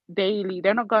God daily,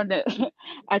 they're not going to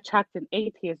attract an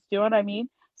atheist. Do you know what I mean?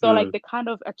 So like Mm, they kind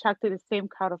of attracted the same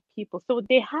crowd of people. So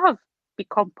they have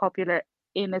become popular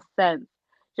in a sense.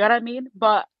 Do you know what I mean?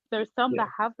 But there's some yeah. that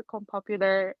have become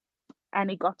popular and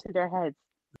it got to their heads.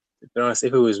 To be honest,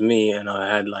 if it was me and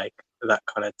I had like that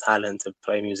kind of talent to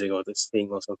play music or to sing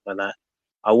or something like that,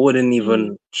 I wouldn't Mm,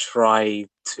 even try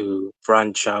to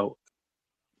branch out.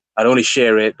 I'd only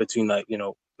share it between like,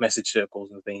 message circles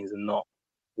and things and not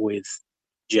with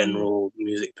mm. general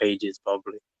music pages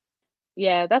probably.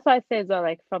 Yeah, that's why I say as well,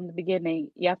 like from the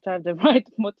beginning, you have to have the right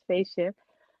motivation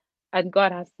and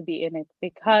God has to be in it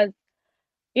because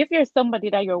if you're somebody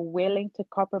that you're willing to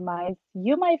compromise,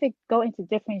 you might even go into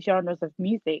different genres of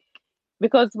music.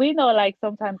 Because we know like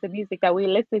sometimes the music that we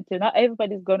listen to, not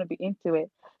everybody's gonna be into it.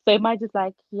 So it might just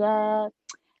like, yeah,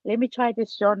 let me try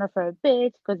this genre for a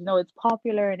bit because it's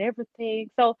popular and everything.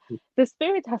 So the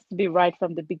spirit has to be right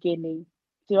from the beginning.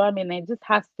 Do you know what I mean? It just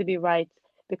has to be right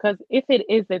because if it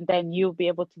isn't, then you'll be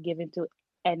able to give into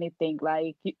anything,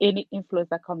 like any influence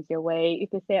that comes your way.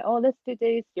 If they say, "Oh, let's do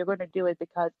this," you're going to do it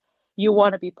because you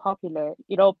want to be popular.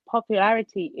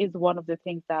 Popularity is one of the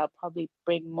things that probably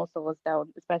bring most of us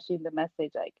down, especially in the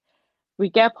message. Like we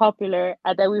get popular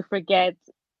and then we forget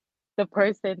the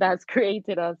person that's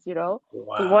created us, we want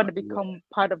Wow. to Yeah. become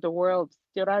part of the world.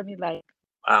 Do you know what I mean? Like,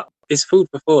 Wow. It's food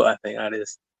for thought, I think that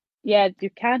is. yeah, you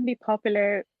can be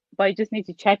popular, but you just need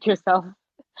to check yourself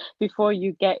before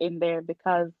you get in there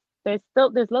because there's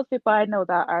lots of people I know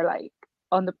that are like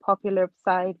on the popular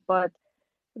side, but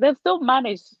they've still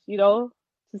managed, to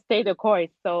stay the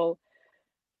course. So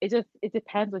it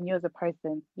depends on you as a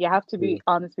person. You have to Mm. be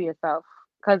honest with yourself.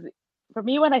 Because for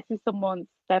me, when I see someone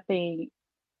stepping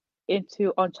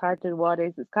into uncharted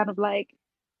waters, it's kind of like,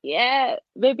 yeah,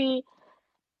 maybe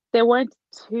they weren't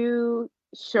too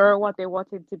sure what they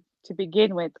wanted to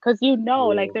begin with. Because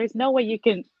like Yeah. there's no way you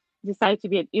can decide to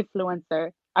be an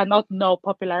influencer and not know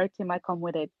popularity might come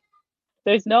with it.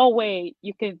 There's no way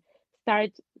you can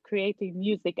start creating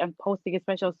music and posting,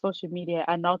 especially on social media,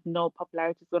 and not know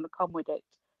popularity is going to come with it.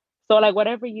 So, like,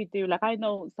 whatever you do, like, I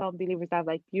know some believers have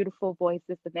like beautiful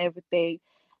voices and everything.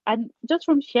 And just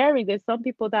from sharing, there's some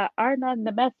people that are not in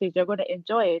the message, are going to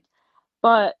enjoy it.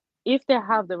 But if they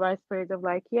have the right spirit of,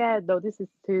 like, yeah, no, this is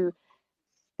to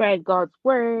spread God's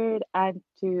word and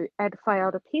to edify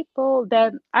other people,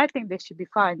 then I think they should be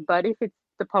fine. But if it's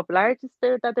the popularity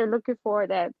spirit that they're looking for,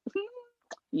 then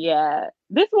yeah,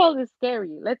 this world is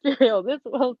scary. Let's be real. This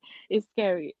world is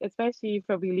scary, especially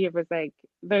for believers. Like,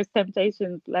 there's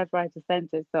temptations left, right, to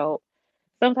center. So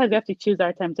sometimes we have to choose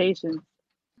our temptations.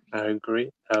 I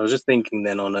agree. I was just thinking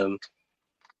then on the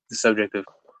subject of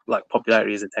like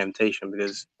popularity is a temptation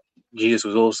because Jesus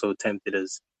was also tempted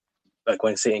as like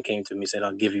when Satan came to him, he said,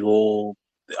 "I'll give you all,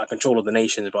 I control all the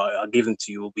nations, but I'll give them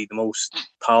to you. Will be the most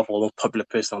powerful, most popular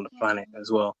person on the planet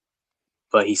as well."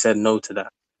 But he said no to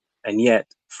that, and yet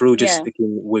through just Yeah.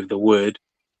 sticking with the word,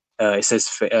 it says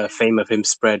fame of him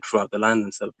spread throughout the land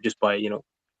and stuff just by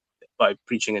by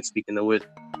preaching and speaking the word.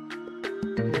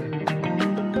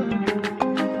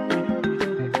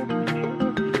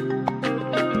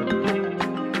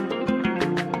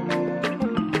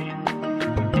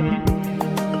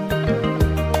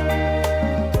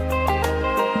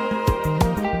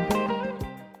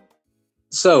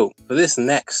 So for this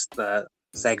next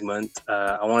segment,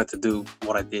 I wanted to do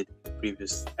what I did in the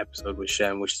previous episode with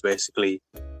Shem, which is basically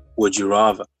would you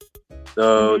rather.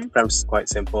 So the Mm-hmm. premise is quite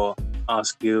simple.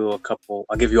 Ask you a couple.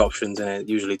 I'll give you options in it,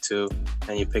 usually two,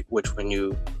 and you pick which one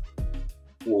you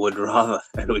would rather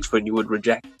and which one you would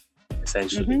reject,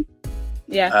 essentially.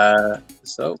 Mm-hmm. Yeah.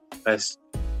 So let's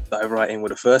dive right in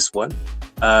with the first one.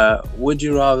 Would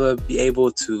you rather be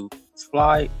able to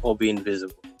fly or be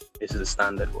invisible? This is a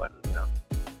standard one.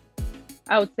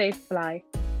 I would say fly.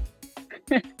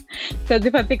 Because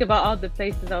if I think about all the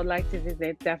places I would like to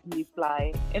visit, definitely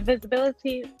fly.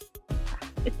 Invisibility,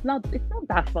 it's not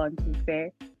that fun to be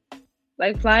fair.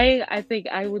 Like flying, I think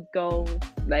I would go,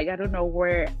 like, I don't know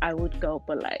where I would go,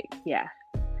 but like, yeah,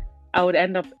 I would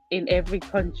end up in every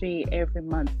country every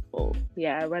month. Oh,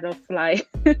 yeah, I'd rather fly.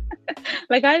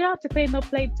 Like, I don't have to pay no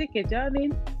plane ticket, do you know what I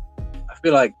mean? I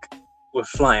feel like with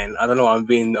flying, I don't know, I'm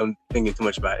thinking too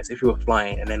much about this. If you were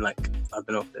flying and then like, I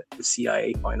don't know, if the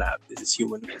CIA find out this is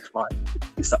human who can fly,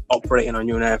 they start operating on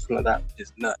you and everything like that, which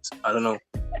is nuts. I don't know.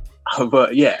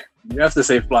 But yeah, you have to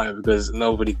say flying because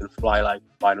nobody can fly like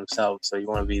by themselves. So you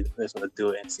want to be the first one to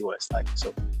do it and see what it's like.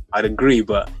 So I'd agree,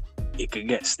 but it could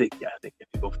get sticky, I think, if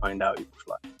people find out you can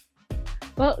fly.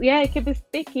 Well, yeah, it can be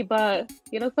sticky, but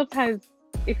sometimes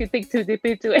if you think too deep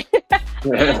into it,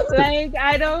 like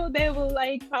I know they will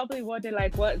like probably wonder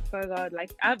like what's going on.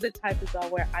 Like I'm the type of girl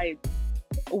where I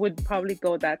would probably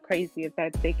go that crazy if I'm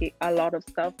thinking a lot of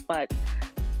stuff. But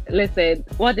listen,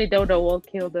 what they don't know will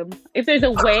kill them. If there's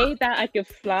a way that I could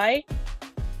fly,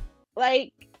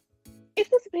 like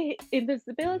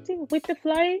invisibility with the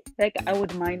flying, like I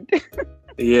wouldn't mind.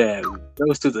 Yeah,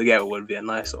 those two together would be a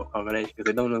nice sort of combination because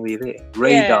they don't know where you're there.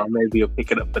 Radar, Yeah. maybe you'll pick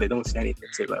it up, but they don't see anything.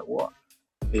 So you're like, what?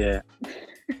 Yeah,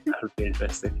 that would be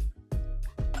interesting.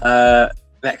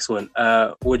 Next one.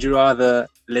 Would you rather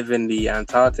live in the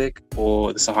Antarctic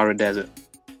or the Sahara Desert?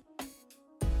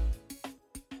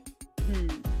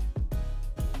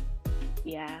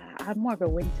 Yeah, I'm more of a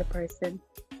winter person.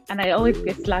 And I always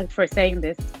get slagged for saying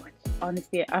this. But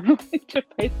honestly, I'm a winter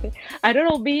person. I don't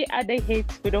know, me and the heat,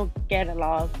 we don't get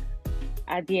along.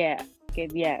 And yeah,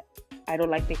 I don't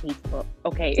like the heat, but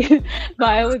okay. But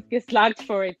I always get slagged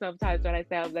for it sometimes when I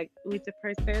say I'm like winter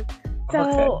person.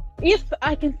 So if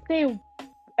I can stay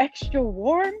extra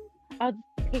warm, I'll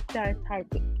pick the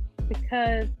Antarctic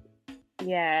because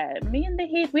yeah, me and the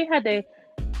heat, we had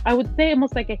I would say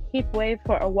almost like a heat wave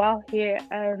for a while here,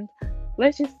 and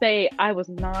let's just say I was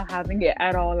not having it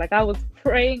at all. Like I was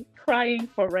praying, crying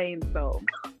for rain. So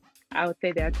I would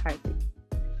say the Antarctic.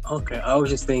 Okay, I was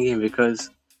just thinking because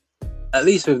at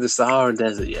least with the Sahara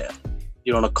Desert, yeah,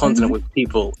 you're on a continent with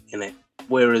people in it,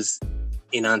 whereas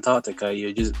in Antarctica,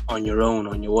 you're just on your own,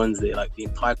 on your ones there, like the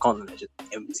entire continent is just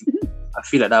empty. I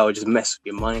feel like that would just mess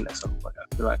with your mind or something. Like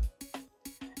I feel like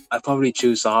I'd probably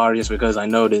choose Sahara just because I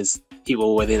know there's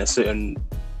people within a certain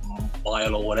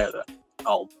mile or whatever.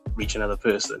 I'll reach another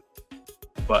person.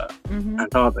 But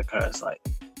Antarctica is like,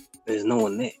 there's no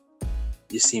one there.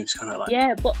 It just seems kind of like...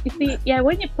 Yeah, but you see,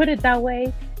 when you put it that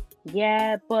way,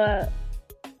 yeah, but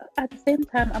at the same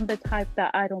time, I'm the type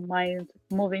that I don't mind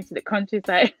moving to the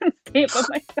countryside and stay by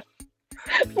myself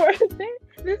for a day.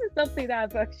 This is something that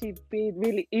I've actually been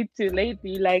really into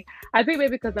lately. Like, I think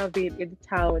maybe because I've been in the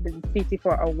town, in the city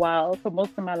for a while, for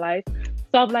most of my life.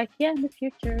 So I'm like, yeah, in the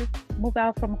future, move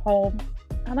out from home.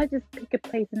 I might just pick a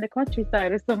place in the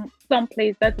countryside or some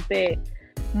place that's a bit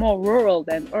more rural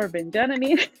than urban. Do you know what I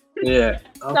mean? Yeah.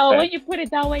 Okay. So when you put it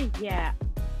that way, yeah.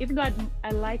 Even though I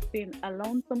like being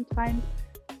alone sometimes,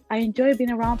 I enjoy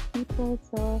being around people.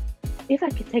 So if I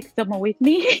could take someone with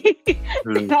me,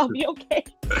 then I'll be okay.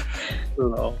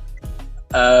 Hello.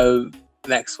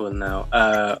 Next one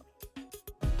now.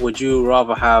 Would you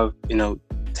rather have,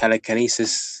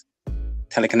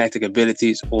 telekinetic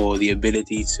abilities, or the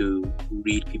ability to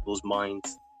read people's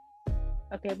minds?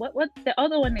 Okay, what the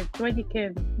other one is when you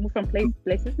can move from place to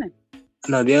place, isn't it?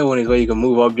 No, the other one is where you can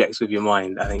move objects with your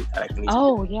mind. I think telekinesis.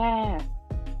 Oh yeah.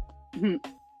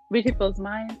 Read people's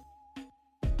minds.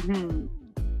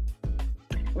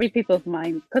 Read people's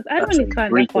minds, because I don't really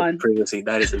find that fun. Privacy.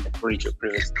 That is a breach of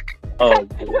privacy. Oh,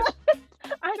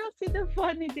 I don't see the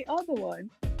fun in the other one.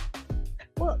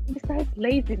 Well, besides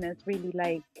laziness, really,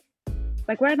 like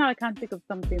right now, I can't think of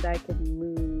something that I can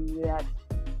move.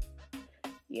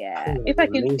 Yeah, if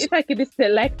I could be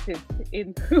selected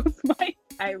in whose mind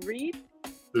I read,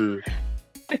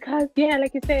 because yeah,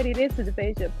 like you said, it is an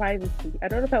invasion of privacy. I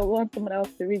don't know if I want someone else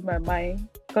to read my mind,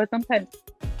 because sometimes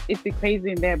it'd be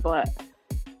crazy in there, but.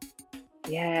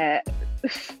 Yeah.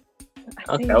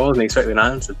 I wasn't expecting an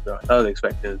answer though. I was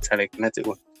expecting a telekinetic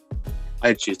one.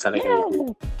 I'd choose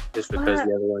telekinetic just because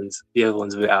the other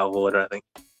one's a bit out of order, I think.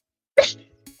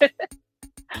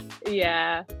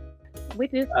 Yeah.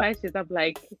 With these questions, I'm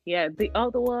like, yeah, the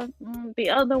other one.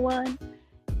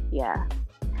 Yeah.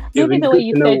 Maybe the way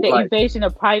you said the invasion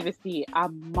of privacy, I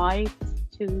might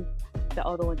choose the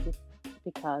other one just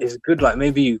because. It's good, like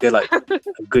maybe you get like a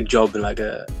good job in like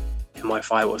a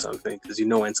MI5 or something, because you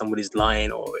know when somebody's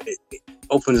lying, or it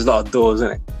opens a lot of doors,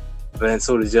 isn't it? But then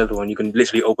so does the other one. You can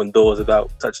literally open doors without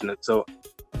touching it. So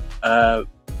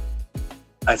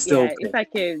I still if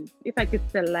I could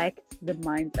select the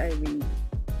minds I read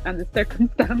and the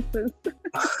circumstances.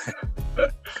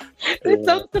 There's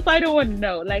some stuff I don't want to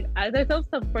know. Like there's some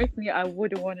stuff personally I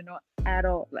wouldn't want to know at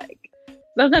all. Like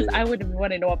sometimes I wouldn't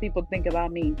want to know what people think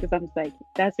about me, because I'm just like,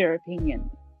 that's your opinion.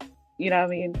 You know what I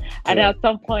mean? And at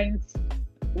some point,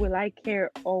 will I care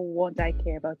or won't I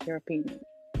care about your opinion?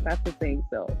 That's the thing.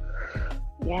 So,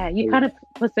 yeah, you kind of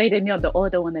persuaded me on the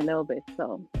other one a little bit.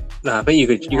 So, no, I think you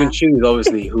can choose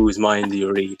obviously whose mind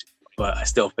you read, but I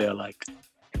still feel like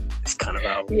it's kind of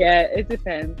out. Yeah, it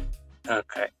depends.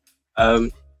 Okay.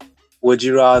 Would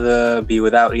you rather be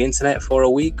without the internet for a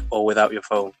week or without your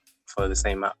phone for the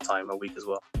same amount of time, a week as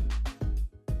well?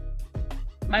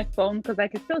 My phone, because I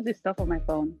can still do stuff on my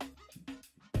phone.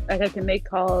 Like I can make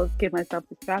calls, get myself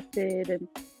distracted, and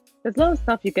there's a lot of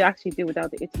stuff you can actually do without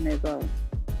the internet as well.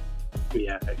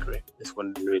 Yeah, I agree. This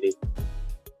one really,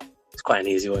 it's quite an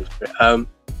easy one.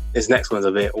 This next one's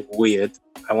a bit weird.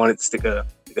 I wanted to stick a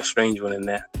strange one in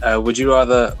there. Would you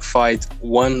rather fight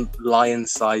one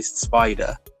lion-sized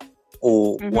spider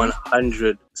or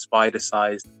 100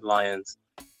 spider-sized lions?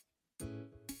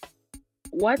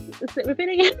 What? Repeat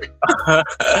again?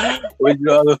 Would you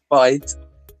rather fight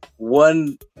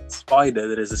one spider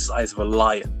that is the size of a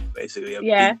lion, basically a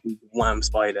big wham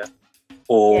spider,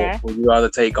 or would you rather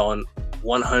take on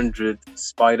 100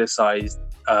 spider-sized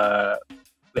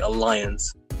little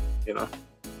lions? You know.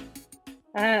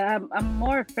 I'm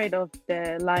more afraid of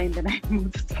the lion than I am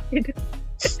of the spider.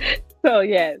 So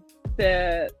yes,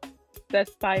 the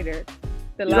spider.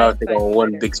 The you'd rather take on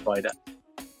one big spider.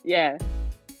 Yeah.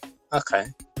 Okay.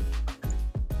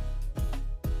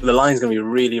 The lion's gonna be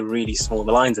really, really small.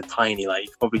 The lions are tiny. Like you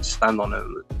could probably just stand on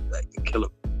them and kill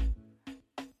them.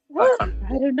 What? I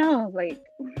don't know. Like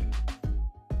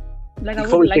I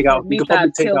would like to meet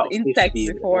that killed insects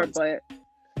before,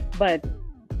 but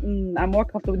I'm more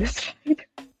comfortable with this spider.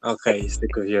 Okay,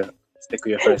 stick with your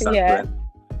first answer.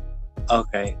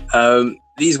 Okay.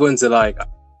 These ones are like,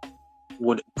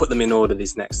 would put them in order.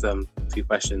 These next few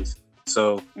questions.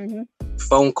 So,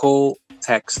 phone call,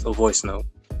 text, or voice note.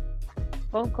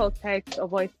 Phone call, text, or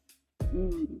voice.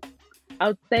 I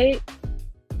would say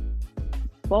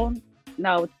phone. No,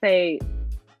 I would say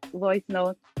voice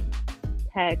note,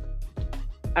 text,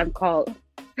 and call.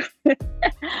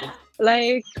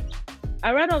 Like,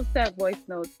 I rather upset voice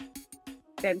notes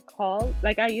than call.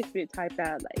 Like, I used to be a type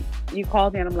that, like, you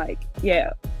call me and I'm like,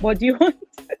 yeah, what do you want?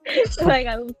 Like,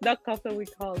 I was not comfortable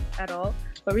with calls at all.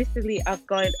 But recently I've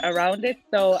gone around it.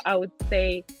 So I would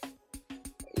say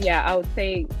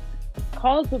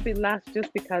calls would be last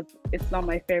just because it's not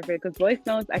my favorite. Because voice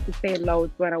notes, I can say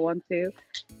loads when I want to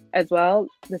as well.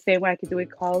 The same way I could do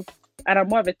with calls. And I'm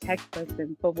more of a text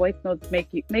person. But voice notes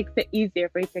makes it easier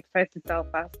for you to express yourself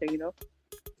faster, you know?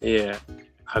 Yeah.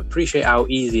 I appreciate how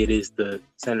easy it is to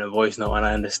send a voice note, and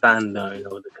I understand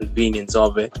the convenience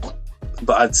of it.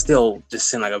 But I'd still just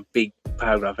send like a big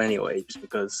paragraph anyway, just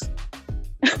because.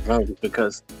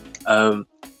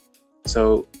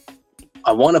 So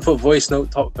I want to put voice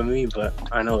note top for me, but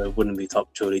I know it wouldn't be top.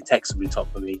 Surely text would be top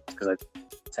for me because I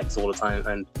text all the time,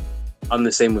 and I'm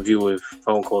the same with you with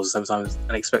phone calls. Sometimes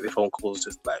unexpected phone calls,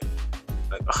 just like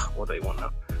what do they want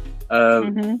now?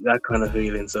 That kind of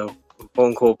feeling. So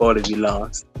phone call probably be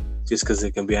last, just because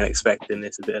it can be unexpected and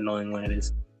it's a bit annoying when it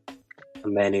is.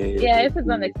 And then if it's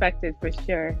unexpected, for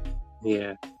sure.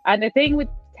 Yeah. And the thing with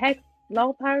text,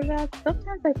 long paragraphs,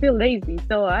 sometimes I feel lazy,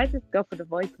 so I just go for the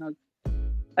voice notes.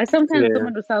 Sometimes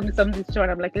someone will tell me something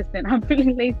short, I'm like, listen, I'm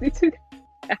feeling lazy too.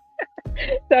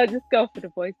 So I just go for the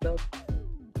voice notes.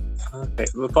 Okay.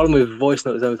 The problem with voice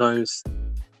notes sometimes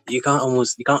you can't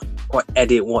quite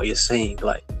edit what you're saying.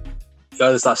 Like you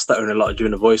either start stuttering a lot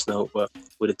during the voice note, but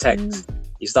with a text,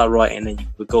 you start writing and then you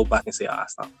would go back and say,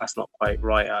 that's not quite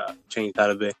right. Change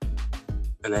that a bit,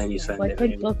 and then you send it. It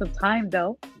takes lots of time,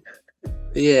 though.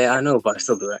 Yeah, I know, but I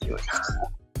still do it anyway.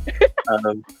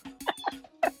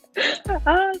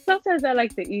 Sometimes I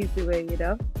like the easy way, you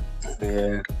know.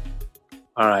 Yeah.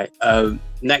 All right.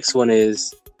 Next one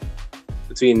is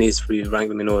between these three. Rank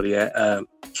them in order. Yeah.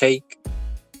 Cake,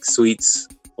 sweets,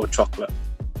 or chocolate.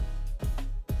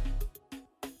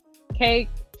 Cake,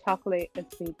 chocolate, and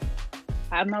sweets.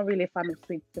 I'm not really a fan of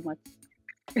sweets too much.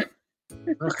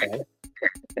 Okay.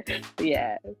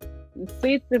 Yeah.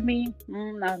 Sweets to me,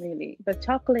 not really. But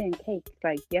chocolate and cake,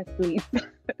 like, yes, please.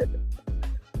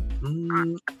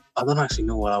 I don't actually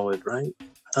know what I would rank. I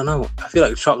don't know. I feel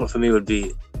like chocolate for me would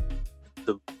be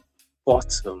the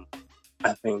bottom,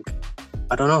 I think.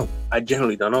 I don't know. I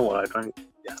generally don't know what I drank.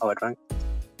 Yeah, how I drank.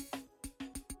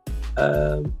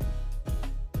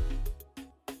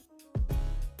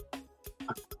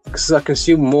 Because I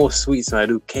consume more sweets than I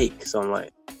do cake, so I'm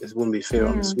like, this wouldn't be fair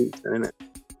on the sweets, isn't it?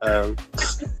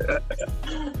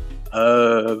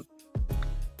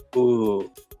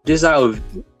 Just out of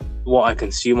what I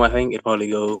consume, I think it'd probably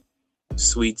go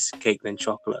sweets, cake, then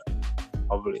chocolate,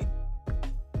 probably.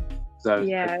 So,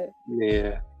 yeah.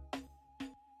 If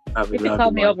you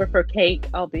call me over for cake,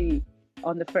 I'll be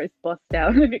on the first bus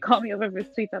down. If you call me over for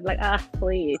sweets, I'm like,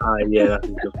 please. Yeah, that's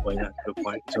a good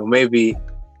point. So maybe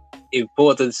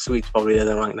imported sweets probably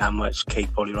doesn't rank that much.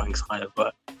 Cake probably ranks higher,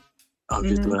 but I'm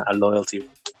just doing a loyalty.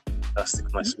 I'll stick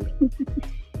with my sweet.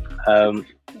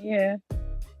 Yeah.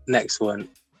 Next one.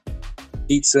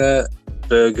 Pizza,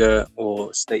 burger,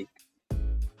 or steak?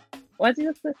 What did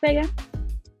you say again?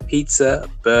 Pizza,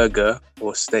 burger,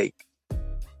 or steak?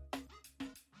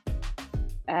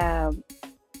 Um,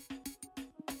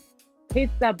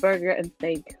 Pizza, burger, and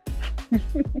steak.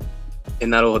 In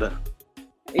that order.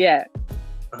 Yeah.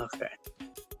 Okay.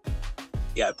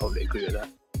 Yeah, I probably agree with that.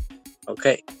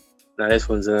 Okay. Now this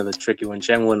one's another tricky one.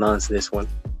 Chen wouldn't answer this one.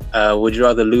 Would you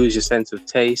rather lose your sense of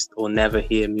taste or never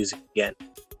hear music again?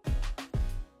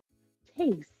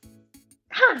 Taste.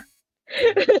 Ha!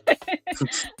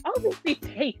 Obviously,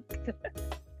 taste.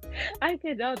 I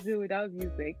cannot do without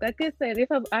music. Like I said, if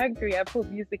I'm angry, I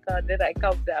put music on, then I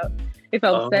calm down. If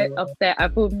I'm upset, I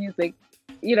put music.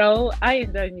 You know, I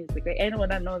enjoy music. Like anyone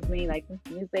that knows me, like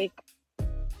music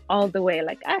all the way.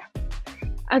 Like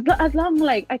as long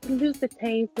like I can lose the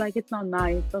taste, like it's not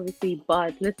nice, obviously.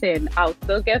 But listen, I'll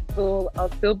still get full.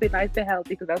 I'll still be nice and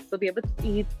healthy because I'll still be able to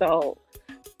eat. So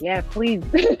yeah, please.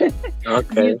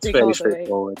 Okay, it's fairly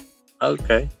straightforward.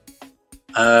 Okay.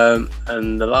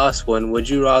 And the last one, would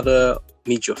you rather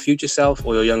meet your future self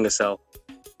or your younger self?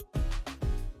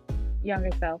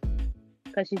 Younger self,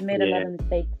 because she's made a lot of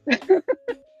mistakes.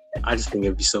 I just think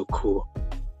it'd be so cool.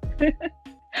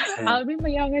 I'll meet my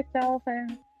younger self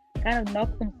and kind of knock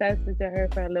some sense into her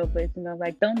for a little bit, you know,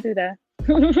 like don't do that.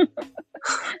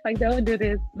 Like don't do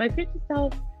this. My future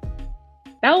self,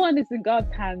 that one is in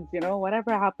God's hands, you know.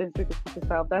 Whatever happens with the future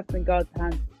self, that's in God's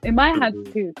hands. In my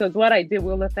hands too, because what I do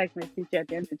will affect my future at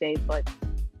the end of the day. But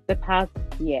the past,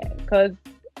 yeah, because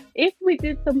if we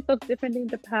did some stuff differently in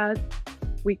the past,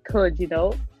 we could, you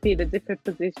know, be in a different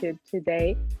position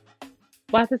today.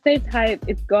 But at the same time,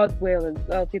 it's God's will as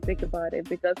well, if you think about it,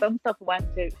 because some stuff went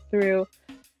through,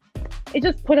 it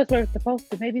just put us where it's supposed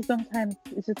to. Maybe sometimes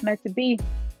it's just meant to be.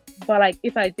 But like,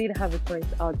 if I did have a choice,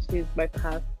 I'll choose my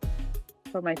past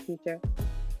for my future.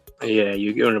 Yeah,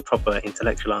 you're giving a proper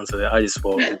intellectual answer there. I just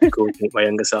thought it'd be cool to meet my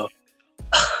younger self.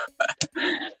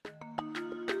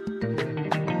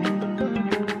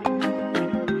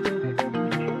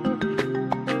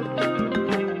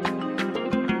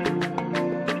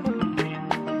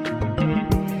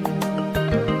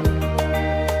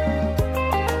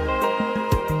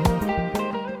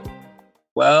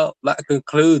 Well, that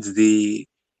concludes the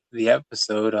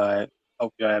episode. I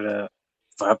hope you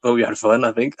had fun.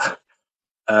 I think.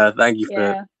 Thank you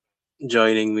for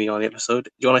joining me on the episode.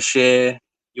 Do you want to share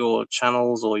your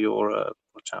channels or your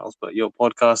your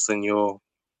podcasts and your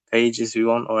pages if you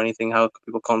want, or anything? How can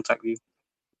people contact you?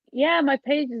 Yeah, my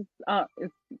page is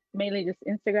mainly just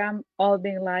Instagram,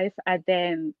 AllBeingLife, and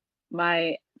then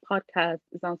my podcast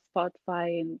is on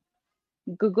Spotify and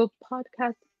Google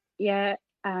Podcasts. Yeah,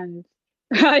 and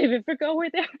I even forgot where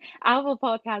they're. Apple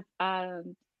Podcasts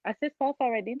and I said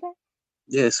Spotify right, didn't I?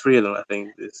 Yeah, it's 3 of them. I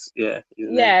think Yeah,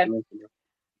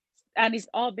 and it's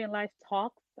AllBeingLife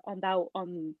Talks on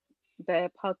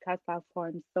the podcast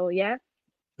platform. So yeah.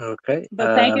 Okay.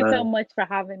 But thank you so much for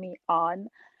having me on,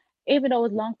 even though it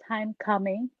was a long time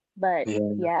coming. But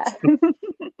yeah.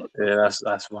 Yeah,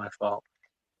 that's my fault.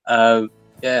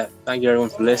 Yeah, thank you everyone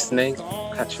for listening.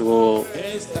 Catch you all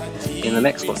in the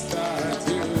next one.